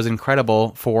it that was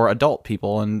incredible for adult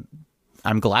people, and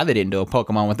I'm glad they didn't do a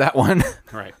Pokemon with that one.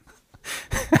 Right.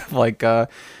 Like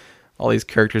all these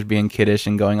characters being kiddish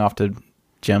and going off to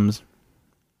gyms.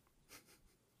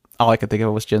 All I could think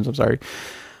of was gyms. I'm sorry.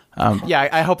 Yeah,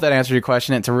 I hope that answers your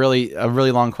question. It's a really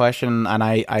long question, and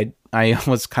I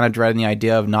was kind of dreading the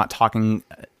idea of not talking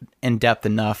in depth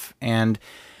enough. And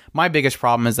my biggest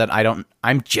problem is that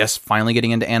I'm just finally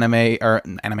getting into anime.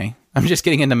 I'm just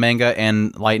getting into manga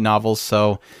and light novels,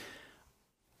 so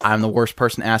I'm the worst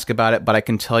person to ask about it. But I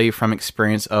can tell you from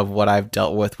experience of what I've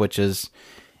dealt with, which is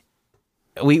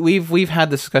we've had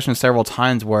this discussion several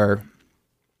times where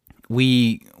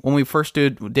when we first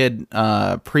did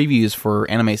previews for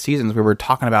anime seasons, we were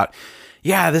talking about,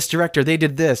 yeah, this director, they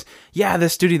did this. Yeah,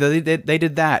 this studio, they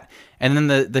did that. And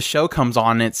then the show comes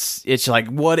on, and it's like,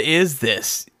 what is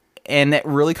this? And it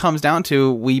really comes down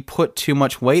to we put too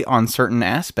much weight on certain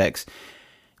aspects.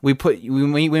 We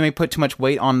may put too much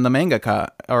weight on the mangaka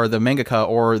or the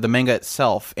manga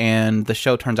itself, and the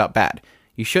show turns out bad.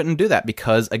 You shouldn't do that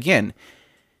because, again,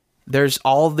 there's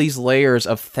all of these layers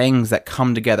of things that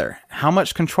come together. How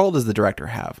much control does the director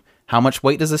have? How much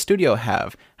weight does the studio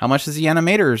have? How much does the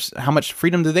animators, how much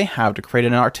freedom do they have to create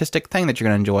an artistic thing that you're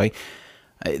going to enjoy?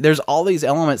 There's all these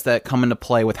elements that come into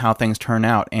play with how things turn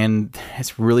out, and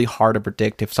it's really hard to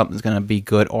predict if something's going to be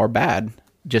good or bad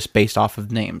just based off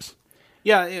of names.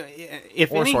 Yeah,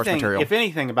 if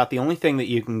anything, about the only thing that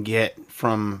you can get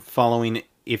from following,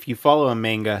 if you follow a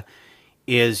manga,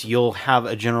 is you'll have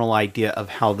a general idea of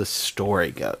how the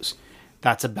story goes.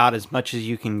 That's about as much as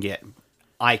you can get.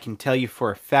 I can tell you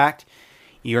for a fact,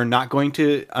 you're not going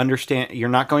to understand. You're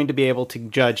not going to be able to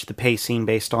judge the pacing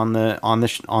based on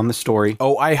the story.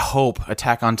 Oh, I hope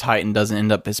Attack on Titan doesn't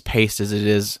end up as paced as it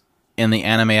is in the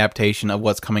anime adaptation of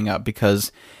what's coming up,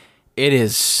 because it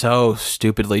is so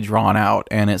stupidly drawn out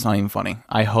and it's not even funny.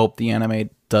 I hope the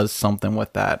anime does something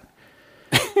with that.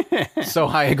 So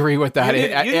I agree with that.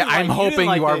 I'm hoping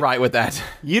you are right with that.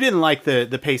 You didn't like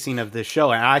the pacing of the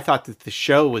show, and I thought that the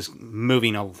show was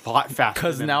moving a lot faster.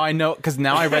 Because now I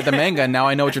read the manga, and now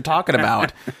I know what you're talking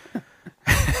about.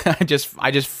 I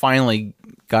just finally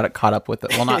got it caught up with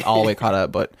it. Well, not all the way caught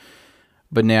up, but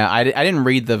yeah, I didn't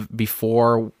read the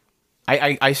before.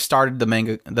 I started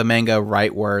the manga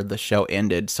right where the show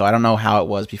ended, so I don't know how it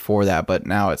was before that, but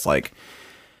now it's like,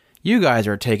 you guys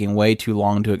are taking way too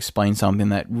long to explain something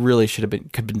that really could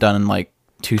have been done in like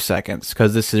 2 seconds,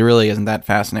 because this really isn't that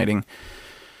fascinating.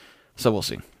 So we'll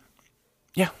see.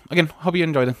 Yeah, again, hope you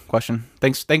enjoyed the question.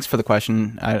 Thanks for the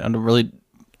question. I don't really,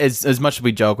 as much as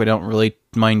we joke, we don't really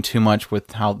mind too much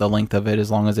with how the length of it,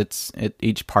 as long as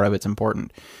each part of it's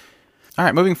important. All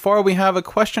right, moving forward, we have a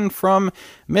question from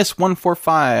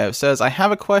Miss145. Says, I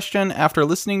have a question after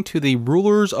listening to the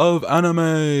Rulers of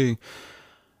Anime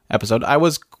episode. I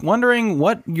was wondering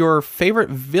what your favorite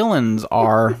villains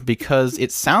are, because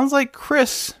it sounds like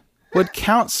Chris would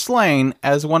count Slain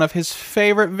as one of his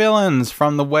favorite villains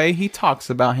from the way he talks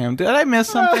about him. Did I miss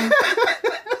something?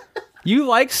 You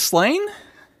like Slain?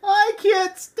 I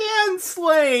can't stand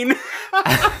Slain.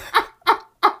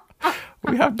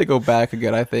 We have to go back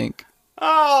again, I think.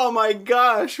 Oh my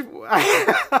gosh.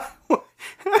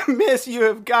 Miss, you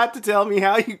have got to tell me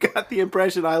how you got the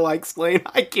impression I like Slain.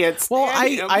 I can't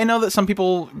stand him. I know that some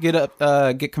people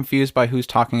get confused by who's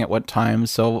talking at what time,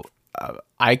 so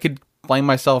I could blame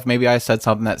myself. Maybe I said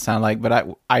something that sounded like, but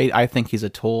I think he's a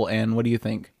tool. And what do you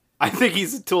think? I think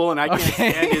he's a tool, and I can't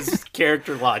stand his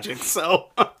character logic. So,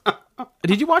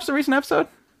 did you watch the recent episode?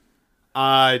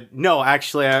 No,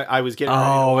 actually, I was getting.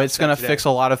 Oh, it's gonna fix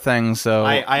a lot of things. So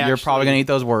you're probably gonna eat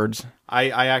those words.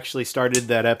 I actually started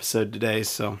that episode today.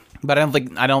 So, but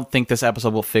I don't think this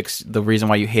episode will fix the reason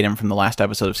why you hate him from the last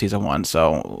episode of season 1.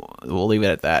 So we'll leave it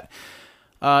at that.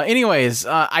 Anyways,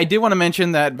 I did want to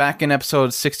mention that back in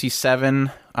episode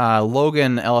 67,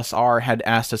 Logan LSR had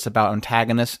asked us about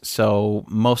antagonists, so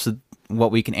most of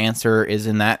what we can answer is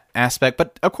in that aspect.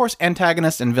 But, of course,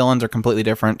 antagonists and villains are completely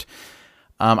different.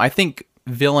 I think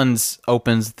villains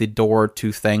opens the door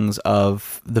to things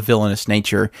of the villainous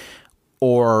nature,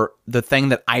 or the thing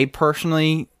that I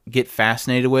personally get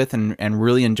fascinated with and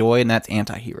really enjoy, and that's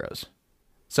anti-heroes.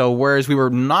 So whereas we were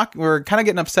kind of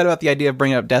getting upset about the idea of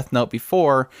bringing up Death Note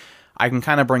before, I can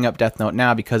kind of bring up Death Note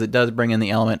now because it does bring in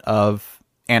the element of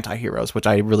anti-heroes, which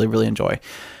I really, really enjoy.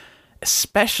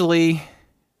 Especially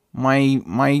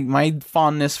my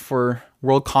fondness for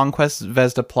World Conquest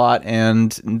Vesda plot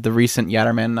and the recent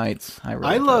Yatterman Knights.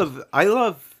 I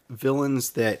love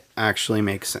villains that actually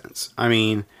make sense. I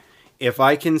mean, if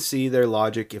I can see their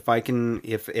logic, if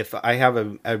I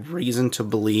have a reason to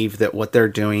believe that what they're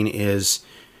doing is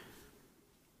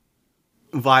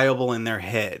viable in their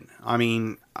head. I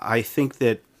mean, I think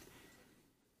that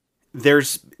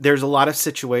there's a lot of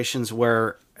situations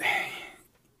where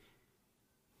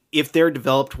if they're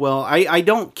developed well, I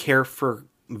don't care for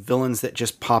villains that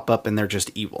just pop up and they're just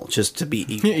evil, just to be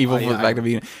evil.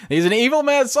 He's an evil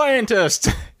mad scientist,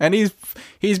 and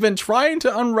he's been trying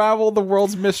to unravel the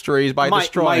world's mysteries by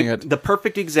destroying it. The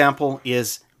perfect example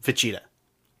is Vegeta.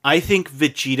 I think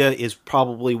Vegeta is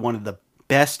probably one of the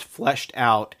best fleshed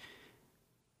out.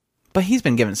 But he's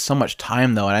been given so much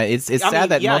time, though, and it's sad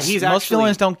that most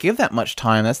villains don't give that much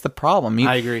time. That's the problem.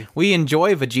 I agree. We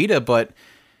enjoy Vegeta, but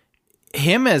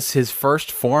him as his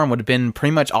first form would have been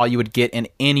pretty much all you would get in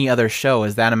any other show,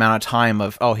 is that amount of time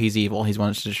of, oh, he's evil, he's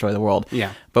wanted to destroy the world.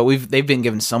 Yeah. But they've been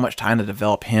given so much time to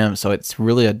develop him, so it's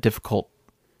really difficult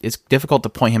to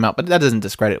point him out, but that doesn't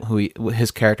discredit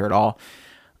his character at all.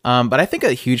 But I think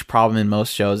a huge problem in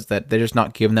most shows is that they're just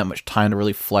not given that much time to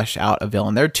really flesh out a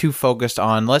villain. They're too focused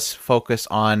on, let's focus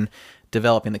on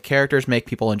developing the characters, make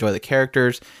people enjoy the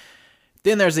characters.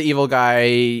 Then there's the evil guy.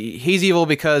 He's evil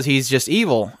because he's just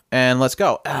evil, and let's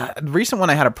go. The recent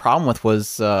one I had a problem with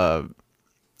was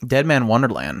Dead Man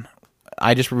Wonderland.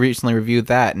 I just recently reviewed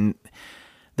that, and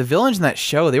the villains in that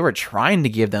show, they were trying to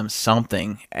give them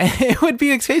something. And it would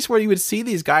be a case where you would see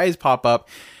these guys pop up.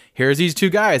 Here's these two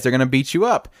guys. They're going to beat you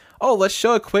up. Oh, let's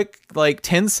show a quick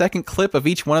 10-second clip of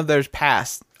each one of theirs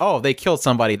past. Oh, they killed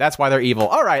somebody. That's why they're evil.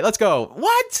 All right, let's go.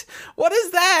 What? What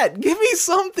is that? Give me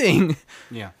something.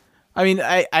 Yeah. I mean,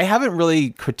 I haven't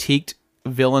really critiqued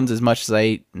villains as much as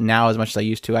I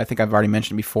used to. I think I've already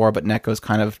mentioned before, but Neko's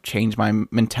kind of changed my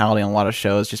mentality on a lot of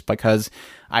shows just because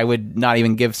I would not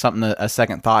even give something a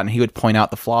second thought, and he would point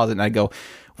out the flaws, and I'd go,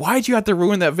 why'd you have to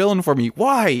ruin that villain for me?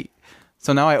 Why?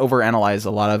 So now I overanalyze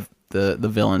a lot of the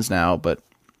villains now, but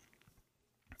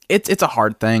it's a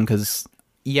hard thing because,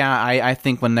 yeah, I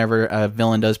think whenever a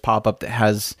villain does pop up that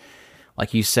has,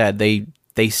 like you said, they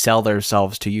sell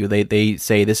themselves to you. They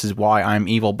say, this is why I'm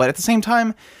evil. But at the same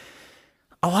time,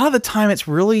 a lot of the time it's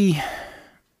really,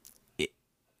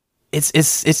 it's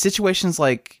situations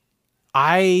like,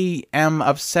 I am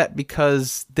upset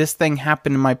because this thing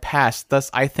happened in my past. Thus,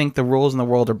 I think the rules in the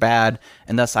world are bad,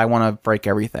 and thus I want to break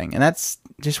everything. And that's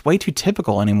just way too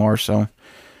typical anymore. So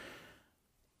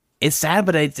it's sad,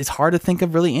 but it's hard to think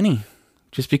of really any.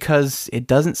 just because it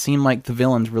doesn't seem like the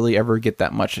villains really ever get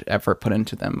that much effort put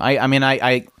into them. I mean,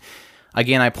 I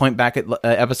point back at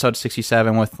episode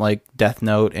 67 with like Death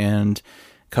Note and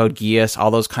Code Geass.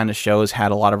 All those kind of shows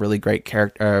had a lot of really great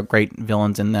great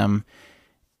villains in them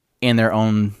in their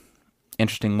own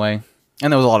interesting way.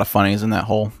 And there was a lot of funnies in that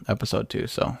whole episode too,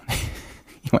 so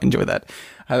you might enjoy that.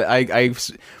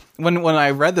 When I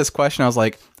read this question, I was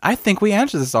like, I think we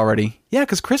answered this already. Yeah,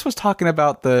 because Chris was talking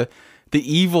about the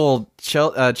evil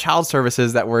child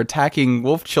services that were attacking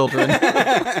wolf children.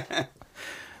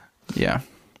 Yeah.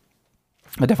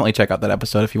 But definitely check out that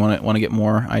episode if you want to get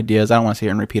more ideas. I don't want to sit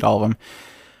here and repeat all of them.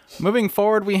 Moving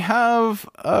forward, we have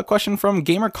a question from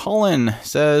Gamer Colin.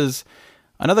 Says,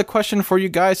 another question for you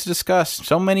guys to discuss.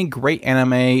 So many great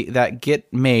anime that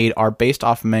get made are based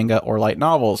off manga or light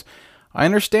novels. I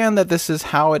understand that this is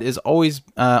how it is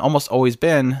almost always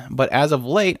been, but as of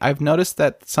late, I've noticed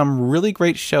that some really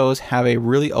great shows have a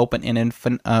really open-ended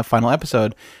final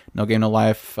episode. No Game No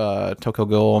Life, Tokyo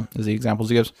Ghoul is the examples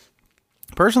he gives.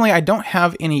 Personally, I don't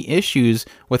have any issues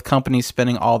with companies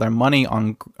spending all their money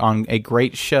on a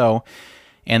great show,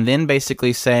 and then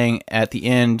basically saying at the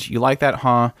end, "You like that,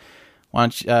 huh? Why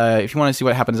don't you, if you want to see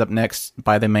what happens up next,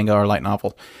 buy the manga or light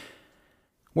novel."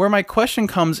 Where my question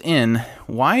comes in,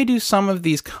 why do some of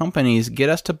these companies get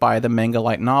us to buy the manga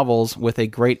light novels with a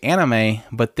great anime,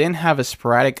 but then have a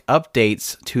sporadic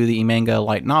updates to the manga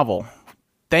light novel?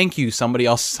 Thank you, somebody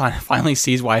else finally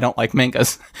sees why I don't like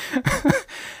mangas.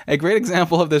 A great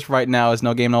example of this right now is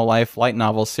No Game No Life light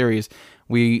novel series.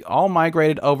 We all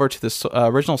migrated over to the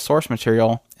original source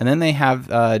material, and then they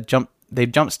have jump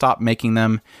stopped making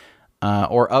them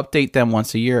or update them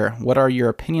once a year. What are your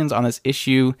opinions on this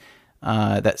issue?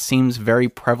 That seems very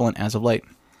prevalent as of late.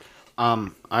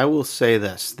 I will say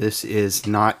this. This is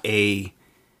not a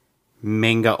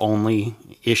manga-only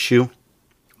issue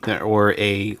or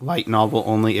a light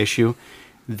novel-only issue.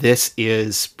 This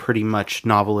is pretty much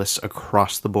novelists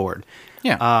across the board.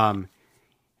 Yeah.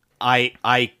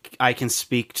 I can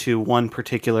speak to one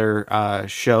particular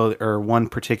show or one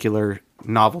particular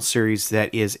novel series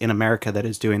that is in America that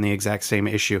is doing the exact same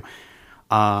issue.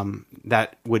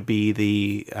 That would be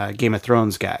the Game of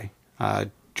Thrones guy,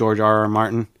 George R.R.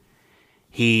 Martin.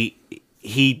 He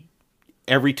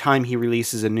every time he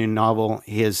releases a new novel,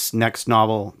 his next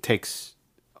novel takes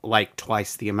like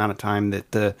twice the amount of time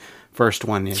that the first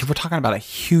one is. See, we're talking about a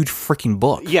huge freaking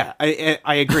book. Yeah,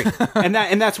 I agree, and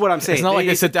that's what I'm saying. It's not like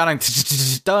they sit down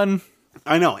and done.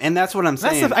 I know, and that's what I'm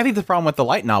saying. I think the problem with the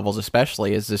light novels,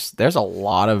 especially, is this: there's a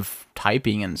lot of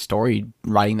typing and story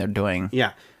writing they're doing.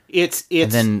 Yeah. It's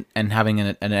and having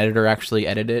an editor actually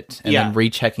edit it and then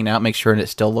rechecking out, make sure it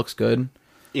still looks good.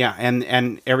 Yeah,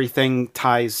 and everything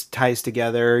ties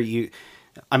together.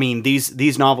 I mean,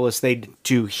 these novelists, they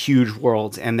do huge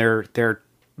worlds, and they're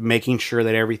making sure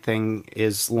that everything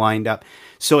is lined up.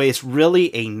 So it's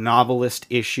really a novelist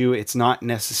issue. It's not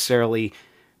necessarily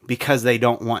because they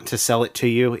don't want to sell it to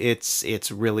you.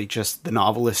 It's really just the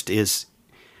novelist is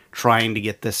trying to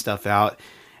get this stuff out.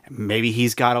 Maybe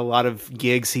he's got a lot of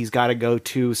gigs he's got to go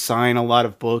to, sign a lot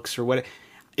of books or what.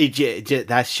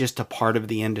 That's just a part of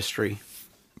the industry.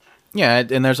 Yeah,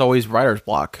 and there's always writer's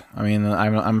block. I mean,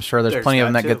 I'm sure there's plenty of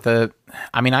them that get the...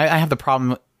 I mean, I have the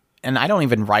problem, and I don't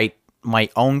even write my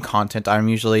own content. I'm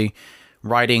usually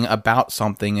writing about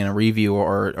something in a review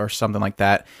or something like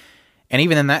that. And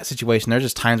even in that situation, there's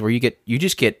just times where you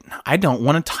just get, I don't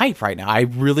want to type right now. I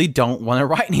really don't want to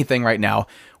write anything right now.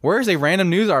 Where's a random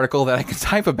news article that I can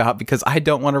type about because I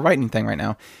don't want to write anything right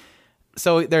now?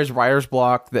 So there's writer's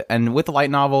block, and with the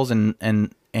light novels and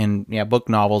book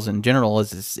novels in general,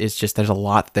 it's just there's a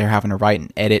lot that they're having to write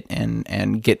and edit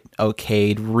and get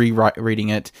okayed, reading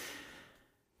it.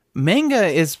 Manga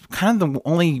is kind of the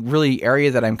only really area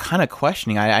that I'm kind of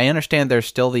questioning. I understand there's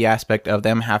still the aspect of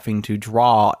them having to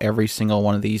draw every single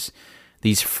one of these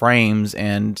frames,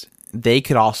 and they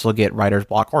could also get writer's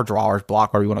block or drawer's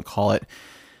block, whatever you want to call it.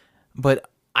 But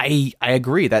I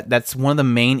agree that's one of the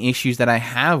main issues that I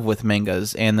have with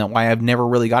mangas, and why I've never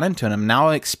really got into them. Now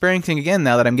experiencing again,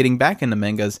 now that I'm getting back into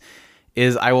mangas,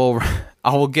 is I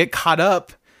will get caught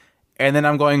up, and then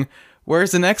I'm going,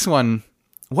 where's the next one?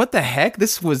 What the heck?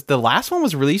 The last one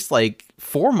was released like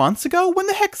 4 months ago. When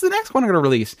the heck is the next one going to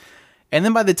release? And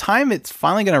then by the time it's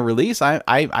finally going to release,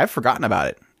 I've forgotten about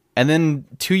it. And then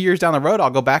 2 years down the road, I'll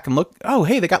go back and look. Oh,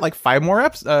 hey, they got like 5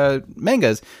 more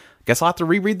mangas. Guess I'll have to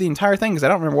reread the entire thing because I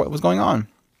don't remember what was going on.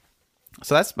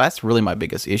 So that's really my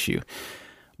biggest issue.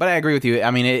 But I agree with you.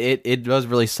 I mean, it does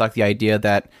really suck, the idea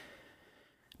that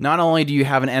not only do you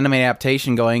have an anime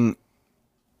adaptation going,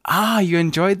 you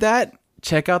enjoyed that?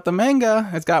 Check out the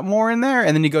manga. It's got more in there.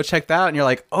 And then you go check that out and you're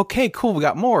like, okay, cool, we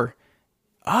got more.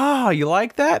 Oh, you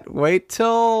like that? Wait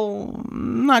till...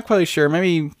 Not quite sure.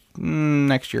 Maybe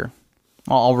next year.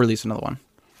 I'll release another one.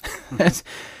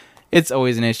 It's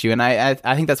always an issue. And I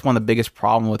think that's one of the biggest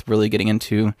problems with really getting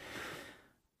into...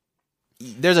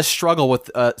 There's a struggle with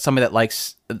somebody that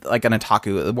likes like an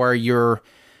otaku, where you're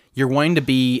wanting to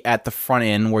be at the front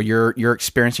end, where you're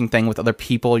experiencing things with other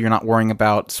people. You're not worrying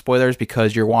about spoilers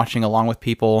because you're watching along with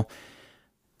people.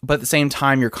 But at the same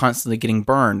time, you're constantly getting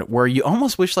burned, where you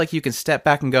almost wish like you could step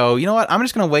back and go, you know what, I'm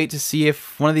just going to wait to see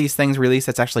if one of these things released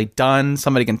that's actually done,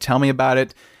 somebody can tell me about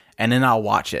it, and then I'll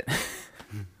watch it.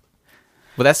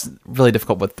 But that's really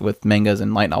difficult with mangas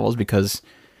and light novels because,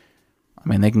 I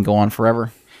mean, they can go on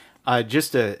forever.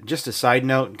 Just a side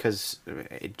note, because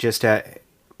just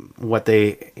what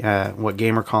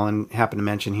Gamer Colin happened to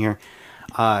mention here,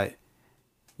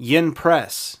 Yin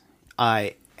Press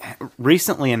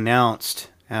recently announced.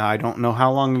 I don't know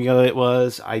how long ago it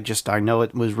was. I know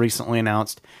it was recently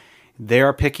announced. They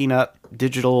are picking up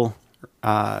digital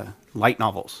light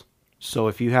novels. So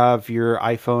if you have your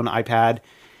iPhone, iPad,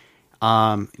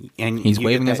 and he's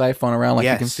waving his iPhone around like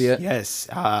you can see it. Yes.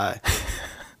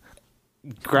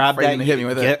 Grab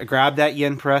that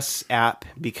Yen Press app,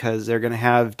 because they're going to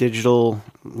have digital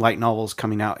light novels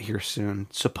coming out here soon,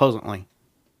 supposedly.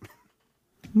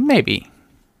 Maybe.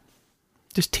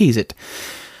 Just tease it.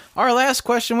 Our last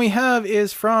question we have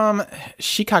is from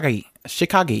Shikakage.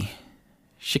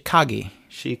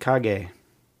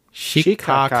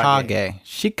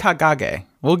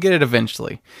 We'll get it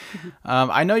eventually.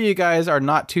 I know you guys are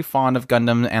not too fond of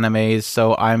Gundam animes,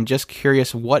 so I'm just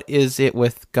curious, what is it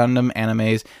with Gundam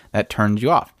animes that turns you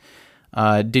off?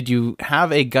 Did you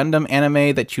have a Gundam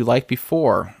anime that you liked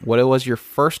before? What was your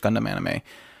first Gundam anime?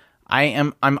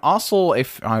 I'm also okay,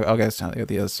 I'll get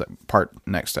the other part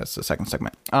next. That's the second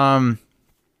segment. I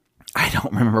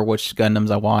don't remember which Gundams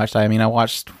I watched. I mean, I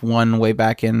watched one way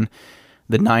back in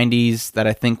the 90s that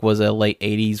I think was a late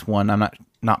 80s one. I'm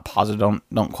not positive.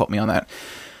 Don't quote me on that.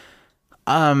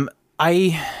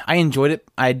 I enjoyed it.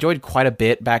 I enjoyed quite a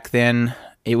bit back then.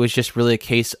 It was just really a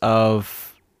case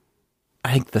of,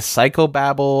 I think the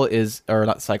psychobabble is, or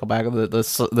not psychobabble,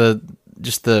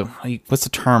 what's the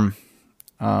term?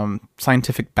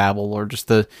 Scientific babble, or just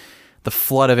the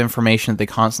flood of information that they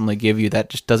constantly give you that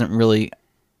just doesn't really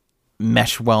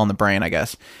mesh well in the brain, I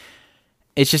guess.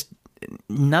 It's just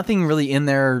nothing really in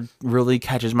there really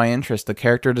catches my interest. The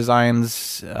character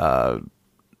designs,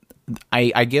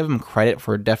 I give them credit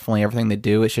for definitely everything they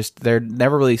do. It's just there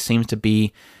never really seems to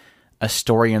be a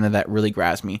story in there that really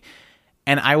grabs me.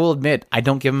 And I will admit, I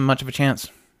don't give them much of a chance.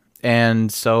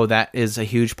 And so that is a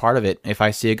huge part of it. If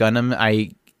I see a Gundam,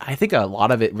 I think a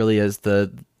lot of it really is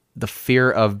the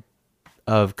fear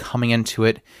of coming into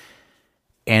it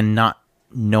and not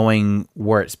knowing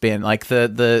where it's been. Like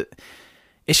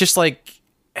it's just like,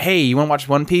 hey, you want to watch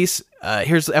One Piece?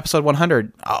 Here's episode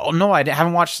 100. Oh no, I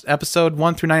haven't watched episode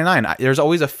 1 through 99. There's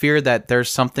always a fear that there's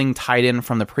something tied in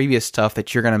from the previous stuff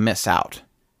that you're going to miss out.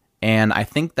 And I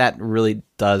think that really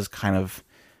does kind of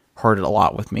hurt it a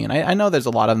lot with me. And I know there's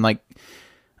a lot of them, like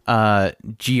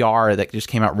GR that just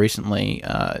came out recently,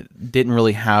 didn't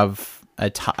really have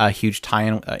a huge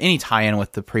tie-in, any tie-in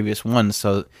with the previous one,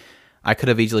 so I could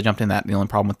have easily jumped in that. The only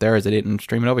problem with there is they didn't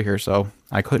stream it over here, so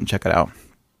I couldn't check it out.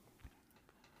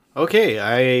 Okay,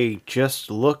 I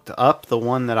just looked up the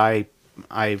one that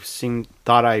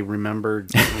thought I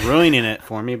remembered ruining it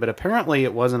for me, but apparently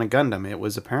it wasn't a Gundam. It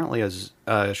was apparently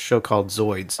a show called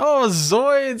Zoids. Oh,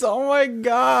 Zoids! Oh my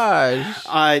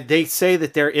gosh! They say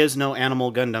that there is no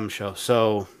Animal Gundam show,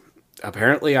 so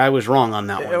apparently I was wrong on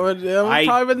that one. It would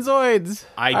probably been Zoids.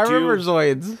 I remember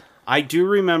Zoids. I do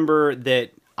remember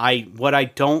that what I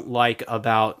don't like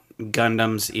about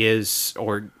Gundams is,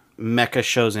 or mecha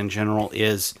shows in general,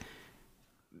 is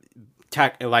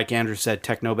like Andrew said,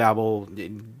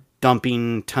 technobabble,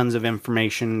 dumping tons of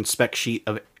information, spec sheet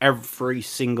of every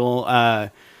single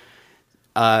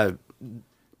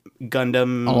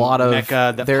Gundam a lot of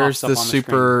mecha that there's pops up the on the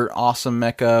super screen. Awesome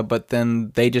mecha, but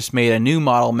then they just made a new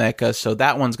model mecha, so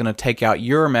that one's going to take out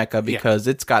your mecha because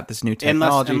it's got this new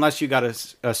technology. Unless you got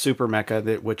a super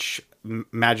mecha which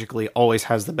magically always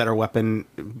has the better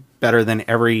weapon, better than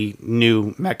every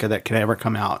new mecha that could ever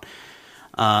come out.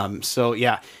 So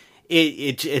yeah,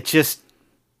 it just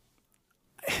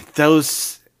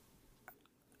those.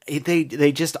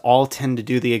 They just all tend to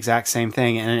do the exact same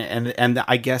thing, and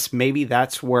I guess maybe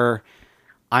that's where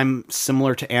I'm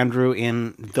similar to Andrew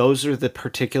in those are the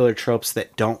particular tropes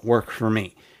that don't work for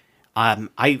me. Like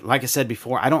I said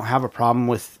before, I don't have a problem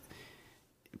with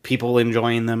people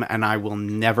enjoying them, and I will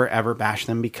never ever bash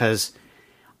them, because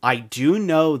I do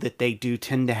know that they do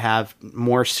tend to have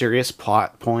more serious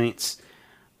plot points,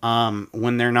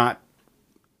 when they're not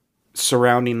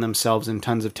surrounding themselves in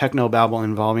tons of technobabble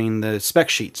involving the spec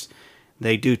sheets.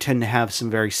 They do tend to have some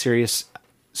very serious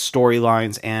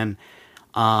storylines and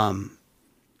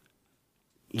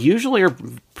usually are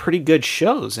pretty good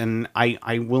shows. And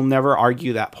I will never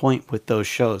argue that point with those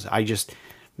shows.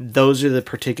 Those are the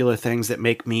particular things that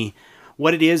make me...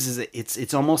 What it is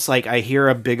it's almost like I hear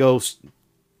a big old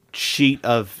sheet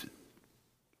of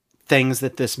things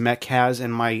that this mech has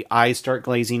and my eyes start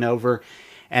glazing over,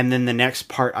 and then the next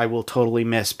part I will totally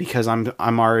miss because I'm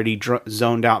already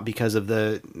zoned out because of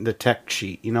the tech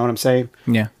sheet. You know what I'm saying?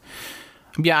 Yeah.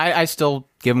 I still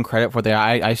give them credit for that.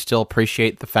 I still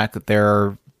appreciate the fact that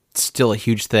they're still a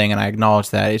huge thing, and I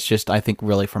acknowledge that. It's just, I think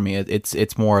really for me,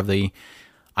 it's more of the...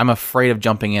 I'm afraid of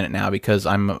jumping in it now because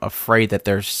I'm afraid that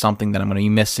there's something that I'm going to be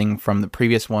missing from the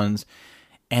previous ones.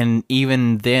 And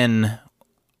even then,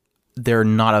 they're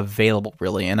not available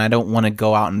really. And I don't want to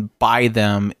go out and buy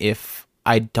them if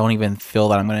I don't even feel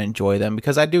that I'm going to enjoy them.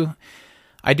 Because I do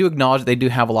acknowledge that they do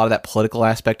have a lot of that political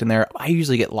aspect in there. I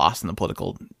usually get lost in the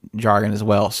political jargon as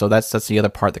well. So that's the other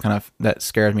part that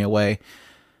scares me away.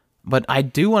 But I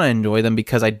do want to enjoy them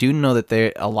because I do know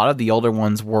that a lot of the older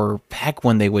ones were back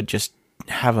when they would just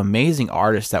have amazing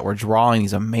artists that were drawing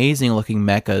these amazing looking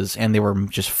mechas, and they were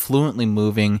just fluently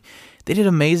moving. They did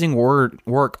amazing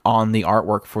work on the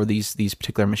artwork for these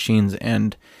particular machines,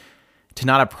 and to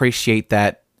not appreciate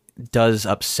that does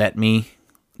upset me.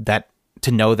 That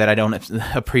to know that I don't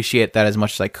appreciate that as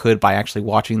much as I could by actually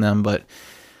watching them, but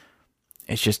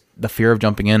it's just the fear of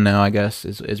jumping in now, I guess,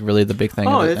 is really the big thing.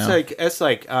 Oh, it's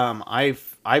like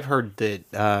I've heard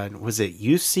that was it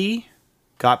UC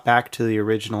got back to the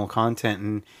original content,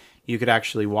 and you could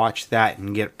actually watch that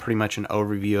and get pretty much an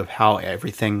overview of how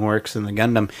everything works in the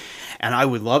Gundam. And I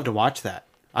would love to watch that.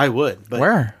 I would. But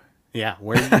where? Yeah,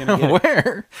 where are you going to get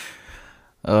it?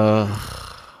 Where?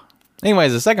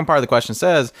 Anyways, the second part of the question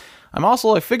says, I'm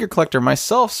also a figure collector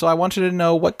myself, so I wanted to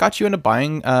know what got you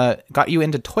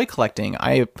into toy collecting.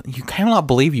 You cannot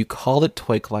believe you called it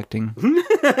toy collecting.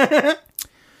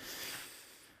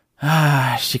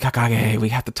 Shikakage, we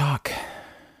have to talk.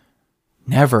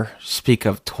 Never speak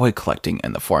of toy collecting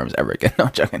in the forums ever again. No,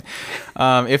 I'm joking.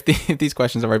 If these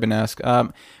questions have already been asked,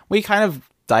 we kind of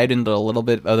dived into a little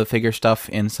bit of the figure stuff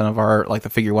in some of our, like the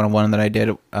Figure 101 that I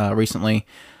did recently,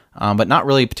 but not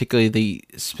really particularly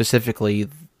specifically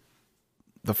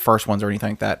the first ones or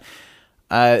anything like that.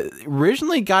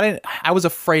 Originally got it. I was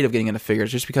afraid of getting into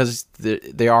figures just because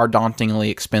they are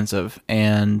dauntingly expensive,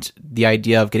 and the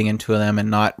idea of getting into them and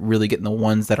not really getting the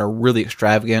ones that are really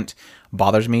extravagant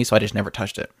bothers me, so I just never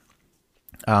touched it.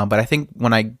 But I think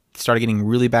when I started getting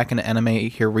really back into anime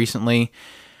here recently,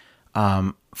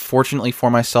 fortunately for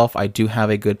myself, I do have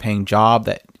a good paying job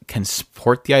that can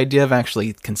support the idea of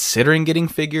actually considering getting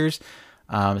figures.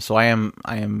 So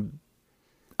I'm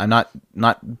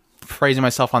not praising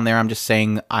myself on there. I'm just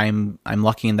saying I'm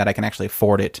lucky in that I can actually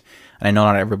afford it, and I know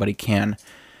not everybody can.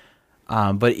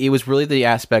 But it was really the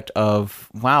aspect of,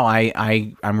 wow,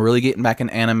 I'm really getting back in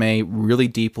anime really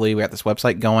deeply. We got this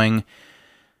website going.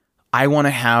 I want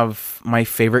to have my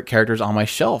favorite characters on my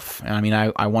shelf. I mean,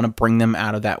 I want to bring them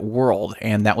out of that world.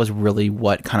 And that was really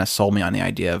what kind of sold me on the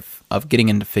idea of getting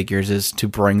into figures, is to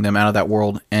bring them out of that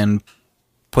world and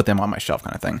put them on my shelf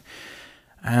kind of thing.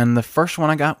 And the first one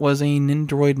I got was a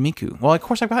Nindroid Miku. Well, of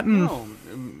course I've gotten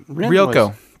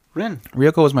Ryoko.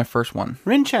 Ryoko was my first one.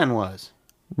 Rin-chan was.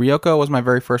 Ryoko was my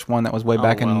very first one. That was way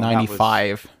back in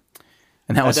 95.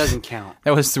 And that doesn't count.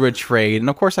 That was through a trade. And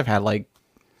of course I've had like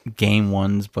game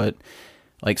ones, but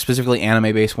like specifically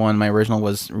anime-based one. My original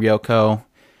was Ryoko.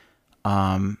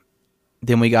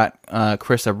 Then we got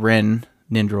Carissa Rin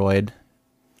Nindroid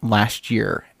last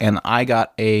year. And I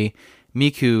got a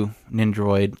Miku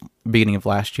Nindroid beginning of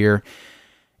last year.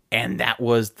 And that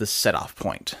was the set-off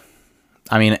point.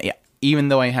 I mean, even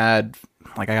though I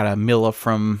got a Milla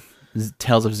from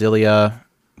Tales of Zillia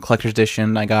Collector's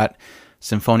Edition. I got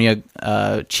Symphonia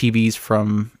Chibis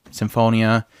from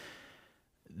Symphonia.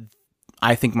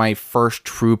 I think my first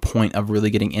true point of really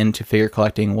getting into figure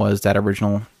collecting was that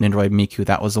original Nindroid Miku.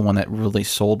 That was the one that really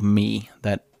sold me.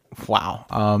 That, wow,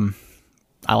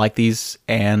 I like these,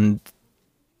 and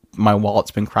my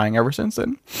wallet's been crying ever since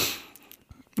then.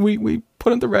 We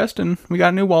put it to rest, and we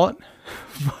got a new wallet.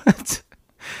 But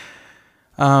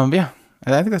yeah,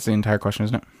 I think that's the entire question,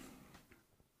 isn't it?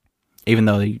 Even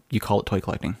though you call it toy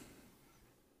collecting.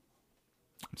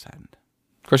 I'm saddened.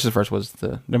 Chris's first was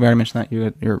did we already mention that?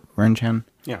 Your Rin-chan?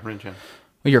 Yeah, Rin-chan.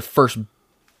 Well, your first,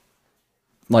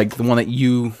 like the one that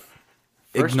you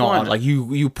acknowledged, like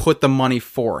you put the money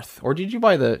forth. Or did you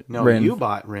buy the No, Rin? You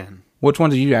bought Rin. Which one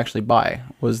did you actually buy?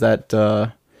 Was that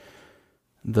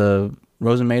The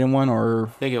Rosen Maiden one, or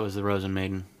I think it was the Rosen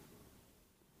Maiden.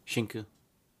 Shinku.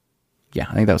 yeah,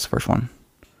 I think that was the first one.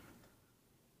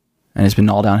 And it's been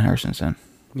all down here since then.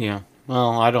 Yeah.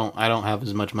 Well, I don't have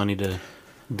as much money to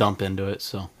dump into it,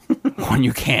 so When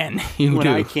you can, you when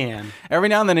do. I can. Every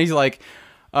now and then he's like,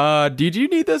 did you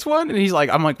need this one? And he's like,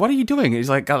 I'm like, what are you doing? He's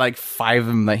like, got like 5 of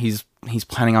them that he's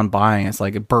planning on buying. It's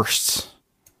like it bursts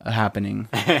happening.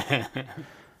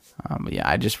 But yeah,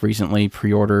 I just recently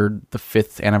pre-ordered the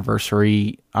 5th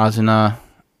anniversary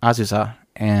Azusa,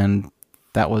 and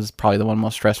that was probably the one of the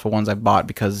most stressful ones I bought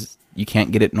because you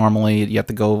can't get it normally. You have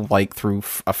to go like through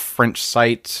a French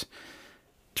site,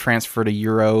 transfer to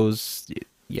euros.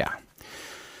 Yeah.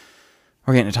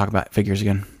 We're getting to talk about figures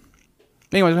again.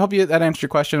 Anyways, I hope that answered your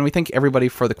question. We thank everybody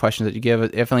for the questions that you give.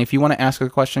 Definitely, if you want to ask a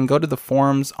question, go to the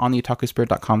forums on the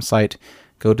otakuspirit.com site.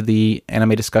 Go to the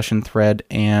anime discussion thread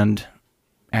and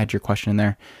add your question in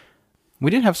there. We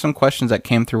did have some questions that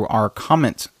came through our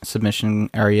comment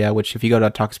submission area, which if you go to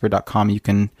otakuspirit.com, you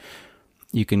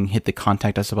can hit the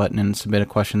contact us button and submit a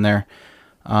question there.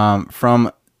 I'm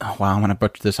going to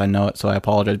butcher this. I know it, so I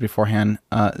apologize beforehand.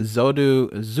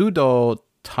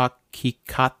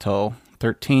 Zudotakikato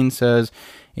 13 says,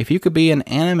 if you could be an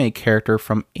anime character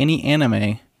from any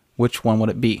anime, which one would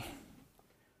it be?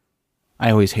 I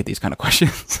always hate these kind of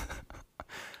questions.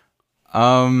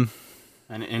 An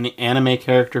anime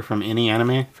character from any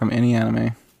anime? From any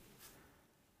anime.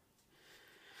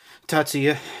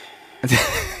 Tatsuya.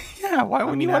 Yeah, why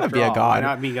would you want to be a god? Why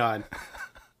not be god?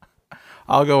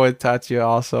 I'll go with Tatsuya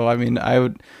also. I mean, I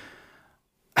would...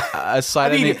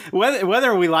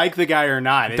 whether we like the guy or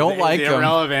not, don't like him.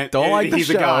 Irrelevant. Don't like the He's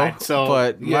show, a god, so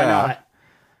but yeah.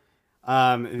 Why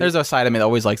not? There's a side of me that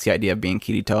always likes the idea of being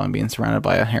Kirito and being surrounded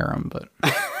by a harem, but...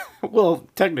 Well,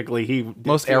 technically,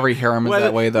 every harem is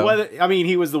that way, though.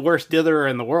 He was the worst ditherer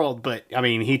in the world, but,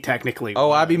 he technically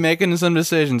was. I'd be making some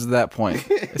decisions at that point.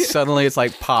 Suddenly, it's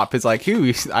like pop. It's like,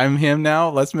 I'm him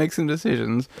now. Let's make some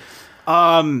decisions.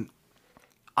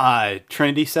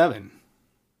 Trinity 7.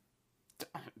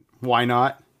 Why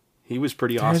not? He was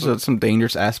pretty awesome. There's some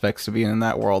dangerous aspects to being in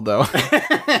that world, though.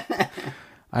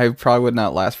 I probably would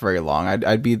not last very long.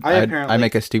 I'd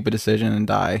make a stupid decision and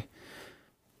die.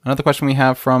 Another question we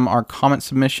have from our comment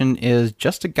submission is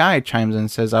JustAGuy chimes in and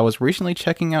says, I was recently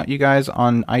checking out you guys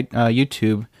on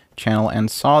YouTube channel and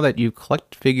saw that you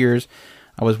collect figures.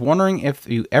 I was wondering if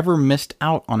you ever missed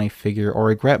out on a figure or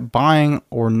regret buying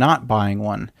or not buying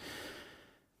one.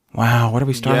 Wow, where do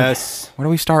we start? Yes. Where do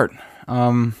we start?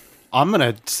 I'm going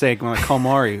to say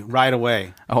Komori right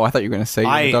away. Oh, I thought you were going to say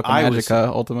Madoka Magica,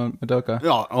 Ultimate Madoka.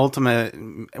 Oh, Ultimate.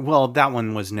 Well, that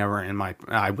one was never in my...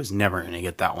 I was never going to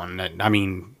get that one. I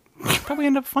mean... You probably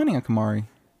end up finding a Komori.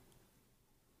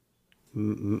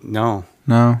 No.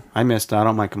 I missed out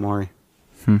on my Komori.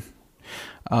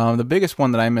 The biggest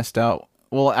one that I missed out...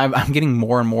 Well, I'm getting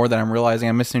more and more that I'm realizing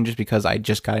I'm missing just because I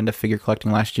just got into figure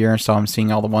collecting last year, so I'm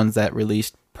seeing all the ones that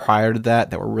released prior to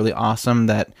that were really awesome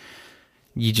that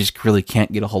you just really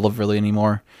can't get a hold of really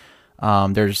anymore.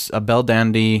 There's a Belle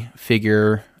Dandy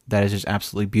figure that is just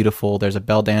absolutely beautiful. There's a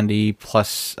Belle Dandy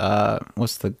plus,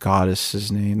 what's the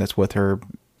goddess's name that's with her?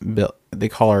 They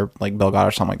call her like Belle God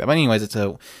or something like that. But anyways, it's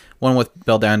a one with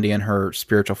Belle Dandy and her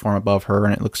spiritual form above her,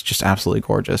 and it looks just absolutely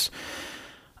gorgeous.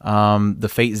 The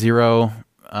Fate Zero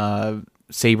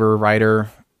Saber Rider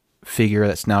figure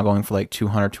that's now going for like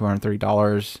 $200,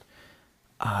 $230.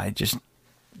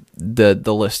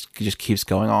 The list just keeps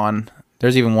going on.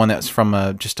 There's even one that's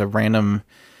from just a random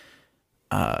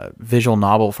visual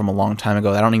novel from a long time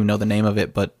ago. I don't even know the name of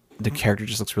it, but the character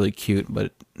just looks really cute.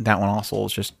 But that one also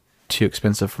is just too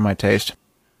expensive for my taste.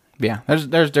 Yeah,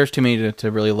 there's too many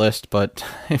to really list. But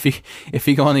if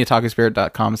you go on the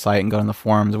otakuspirit.com site and go on the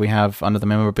forums, we have under the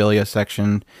memorabilia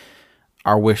section,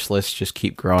 our wish lists just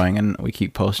keep growing, and we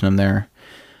keep posting them there.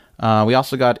 We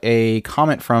also got a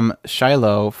comment from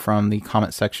Shiloh from the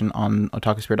comment section on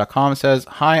otakuspirit.com. It says,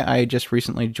 hi, I just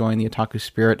recently joined the Otaku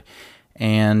Spirit,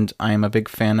 and I am a big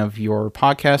fan of your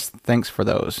podcast. Thanks for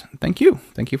those. Thank you.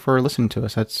 Thank you for listening to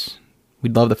us.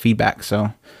 We'd love the feedback,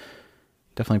 so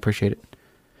definitely appreciate it.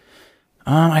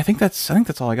 I think that's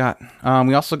all I got.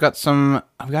 We also got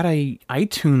I've got a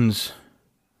iTunes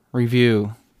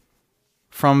review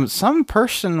from some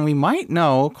person we might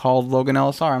know called Logan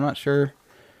LSR. I'm not sure.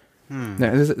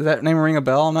 Does that name ring a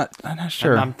bell? I'm not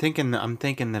sure. I'm thinking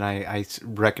that I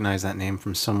recognize that name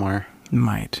from somewhere.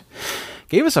 Might.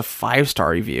 Gave us a 5-star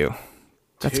review.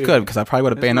 That's good, because I probably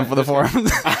would have banned him for the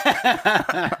forums.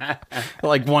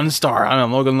 Like 1 star.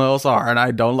 I'm Logan LSR, and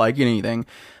I don't like anything.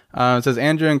 It says,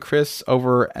 Andrew and Chris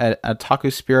over at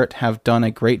Otaku Spirit have done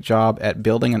a great job at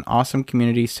building an awesome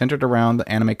community centered around the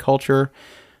anime culture.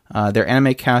 Their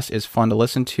anime cast is fun to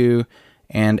listen to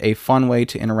and a fun way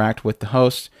to interact with the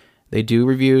host. They do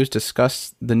reviews,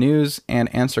 discuss the news,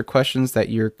 and answer questions that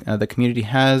the community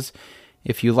has.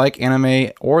 If you like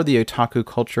anime or the otaku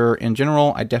culture in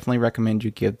general, I definitely recommend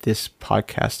you give this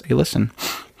podcast a listen.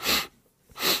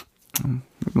 I'm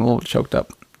a little choked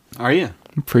up. Are you?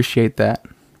 Appreciate that.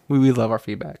 We love our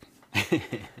feedback.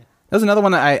 There's another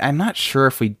one that I'm not sure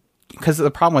if we... Because the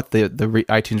problem with the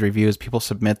iTunes reviews, people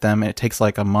submit them, and it takes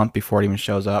like a month before it even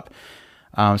shows up.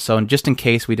 So just in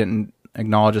case we didn't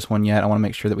acknowledge this one yet, I want to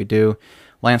make sure that we do.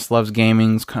 Lance Loves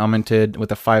Gaming's commented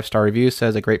with a 5-star review,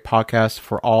 says, a great podcast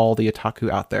for all the otaku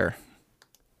out there.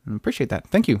 I appreciate that.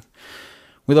 Thank you.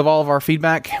 We love all of our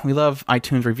feedback. We love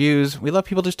iTunes reviews. We love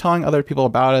people just telling other people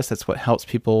about us. That's what helps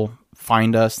people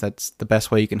find us. That's the best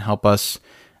way you can help us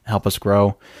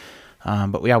grow.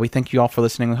 But yeah, we thank you all for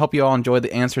listening. We hope you all enjoyed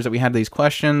the answers that we had to these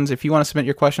questions. If you want to submit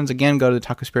your questions, again, go to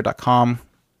otakuspirit.com.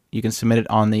 You can submit it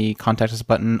on the Contact Us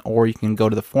button, or you can go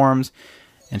to the forums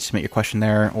and submit your question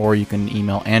there, or you can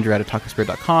email Andrew at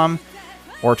otakuspirit.com,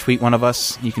 or tweet one of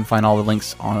us. You can find all the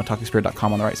links on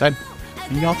otakuspirit.com on the right side.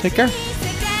 And y'all take care.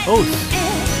 Oh.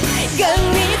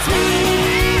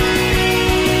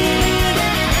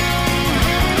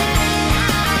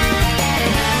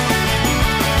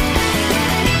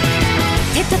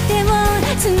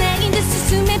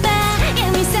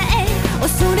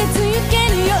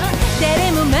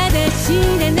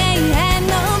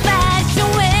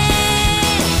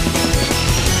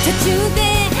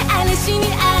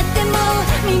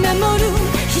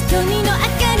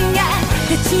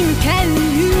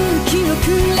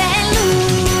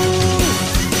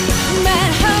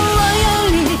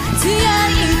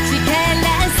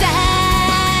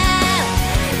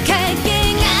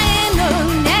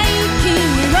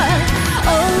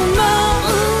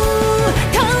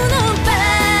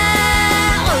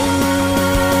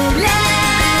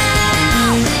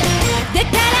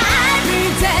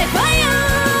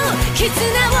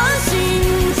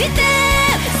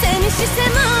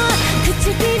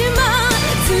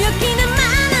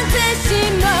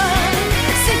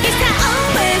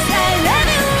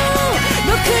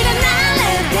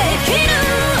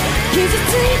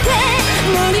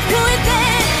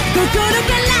心か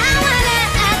ら笑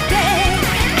って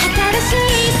新し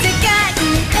い世界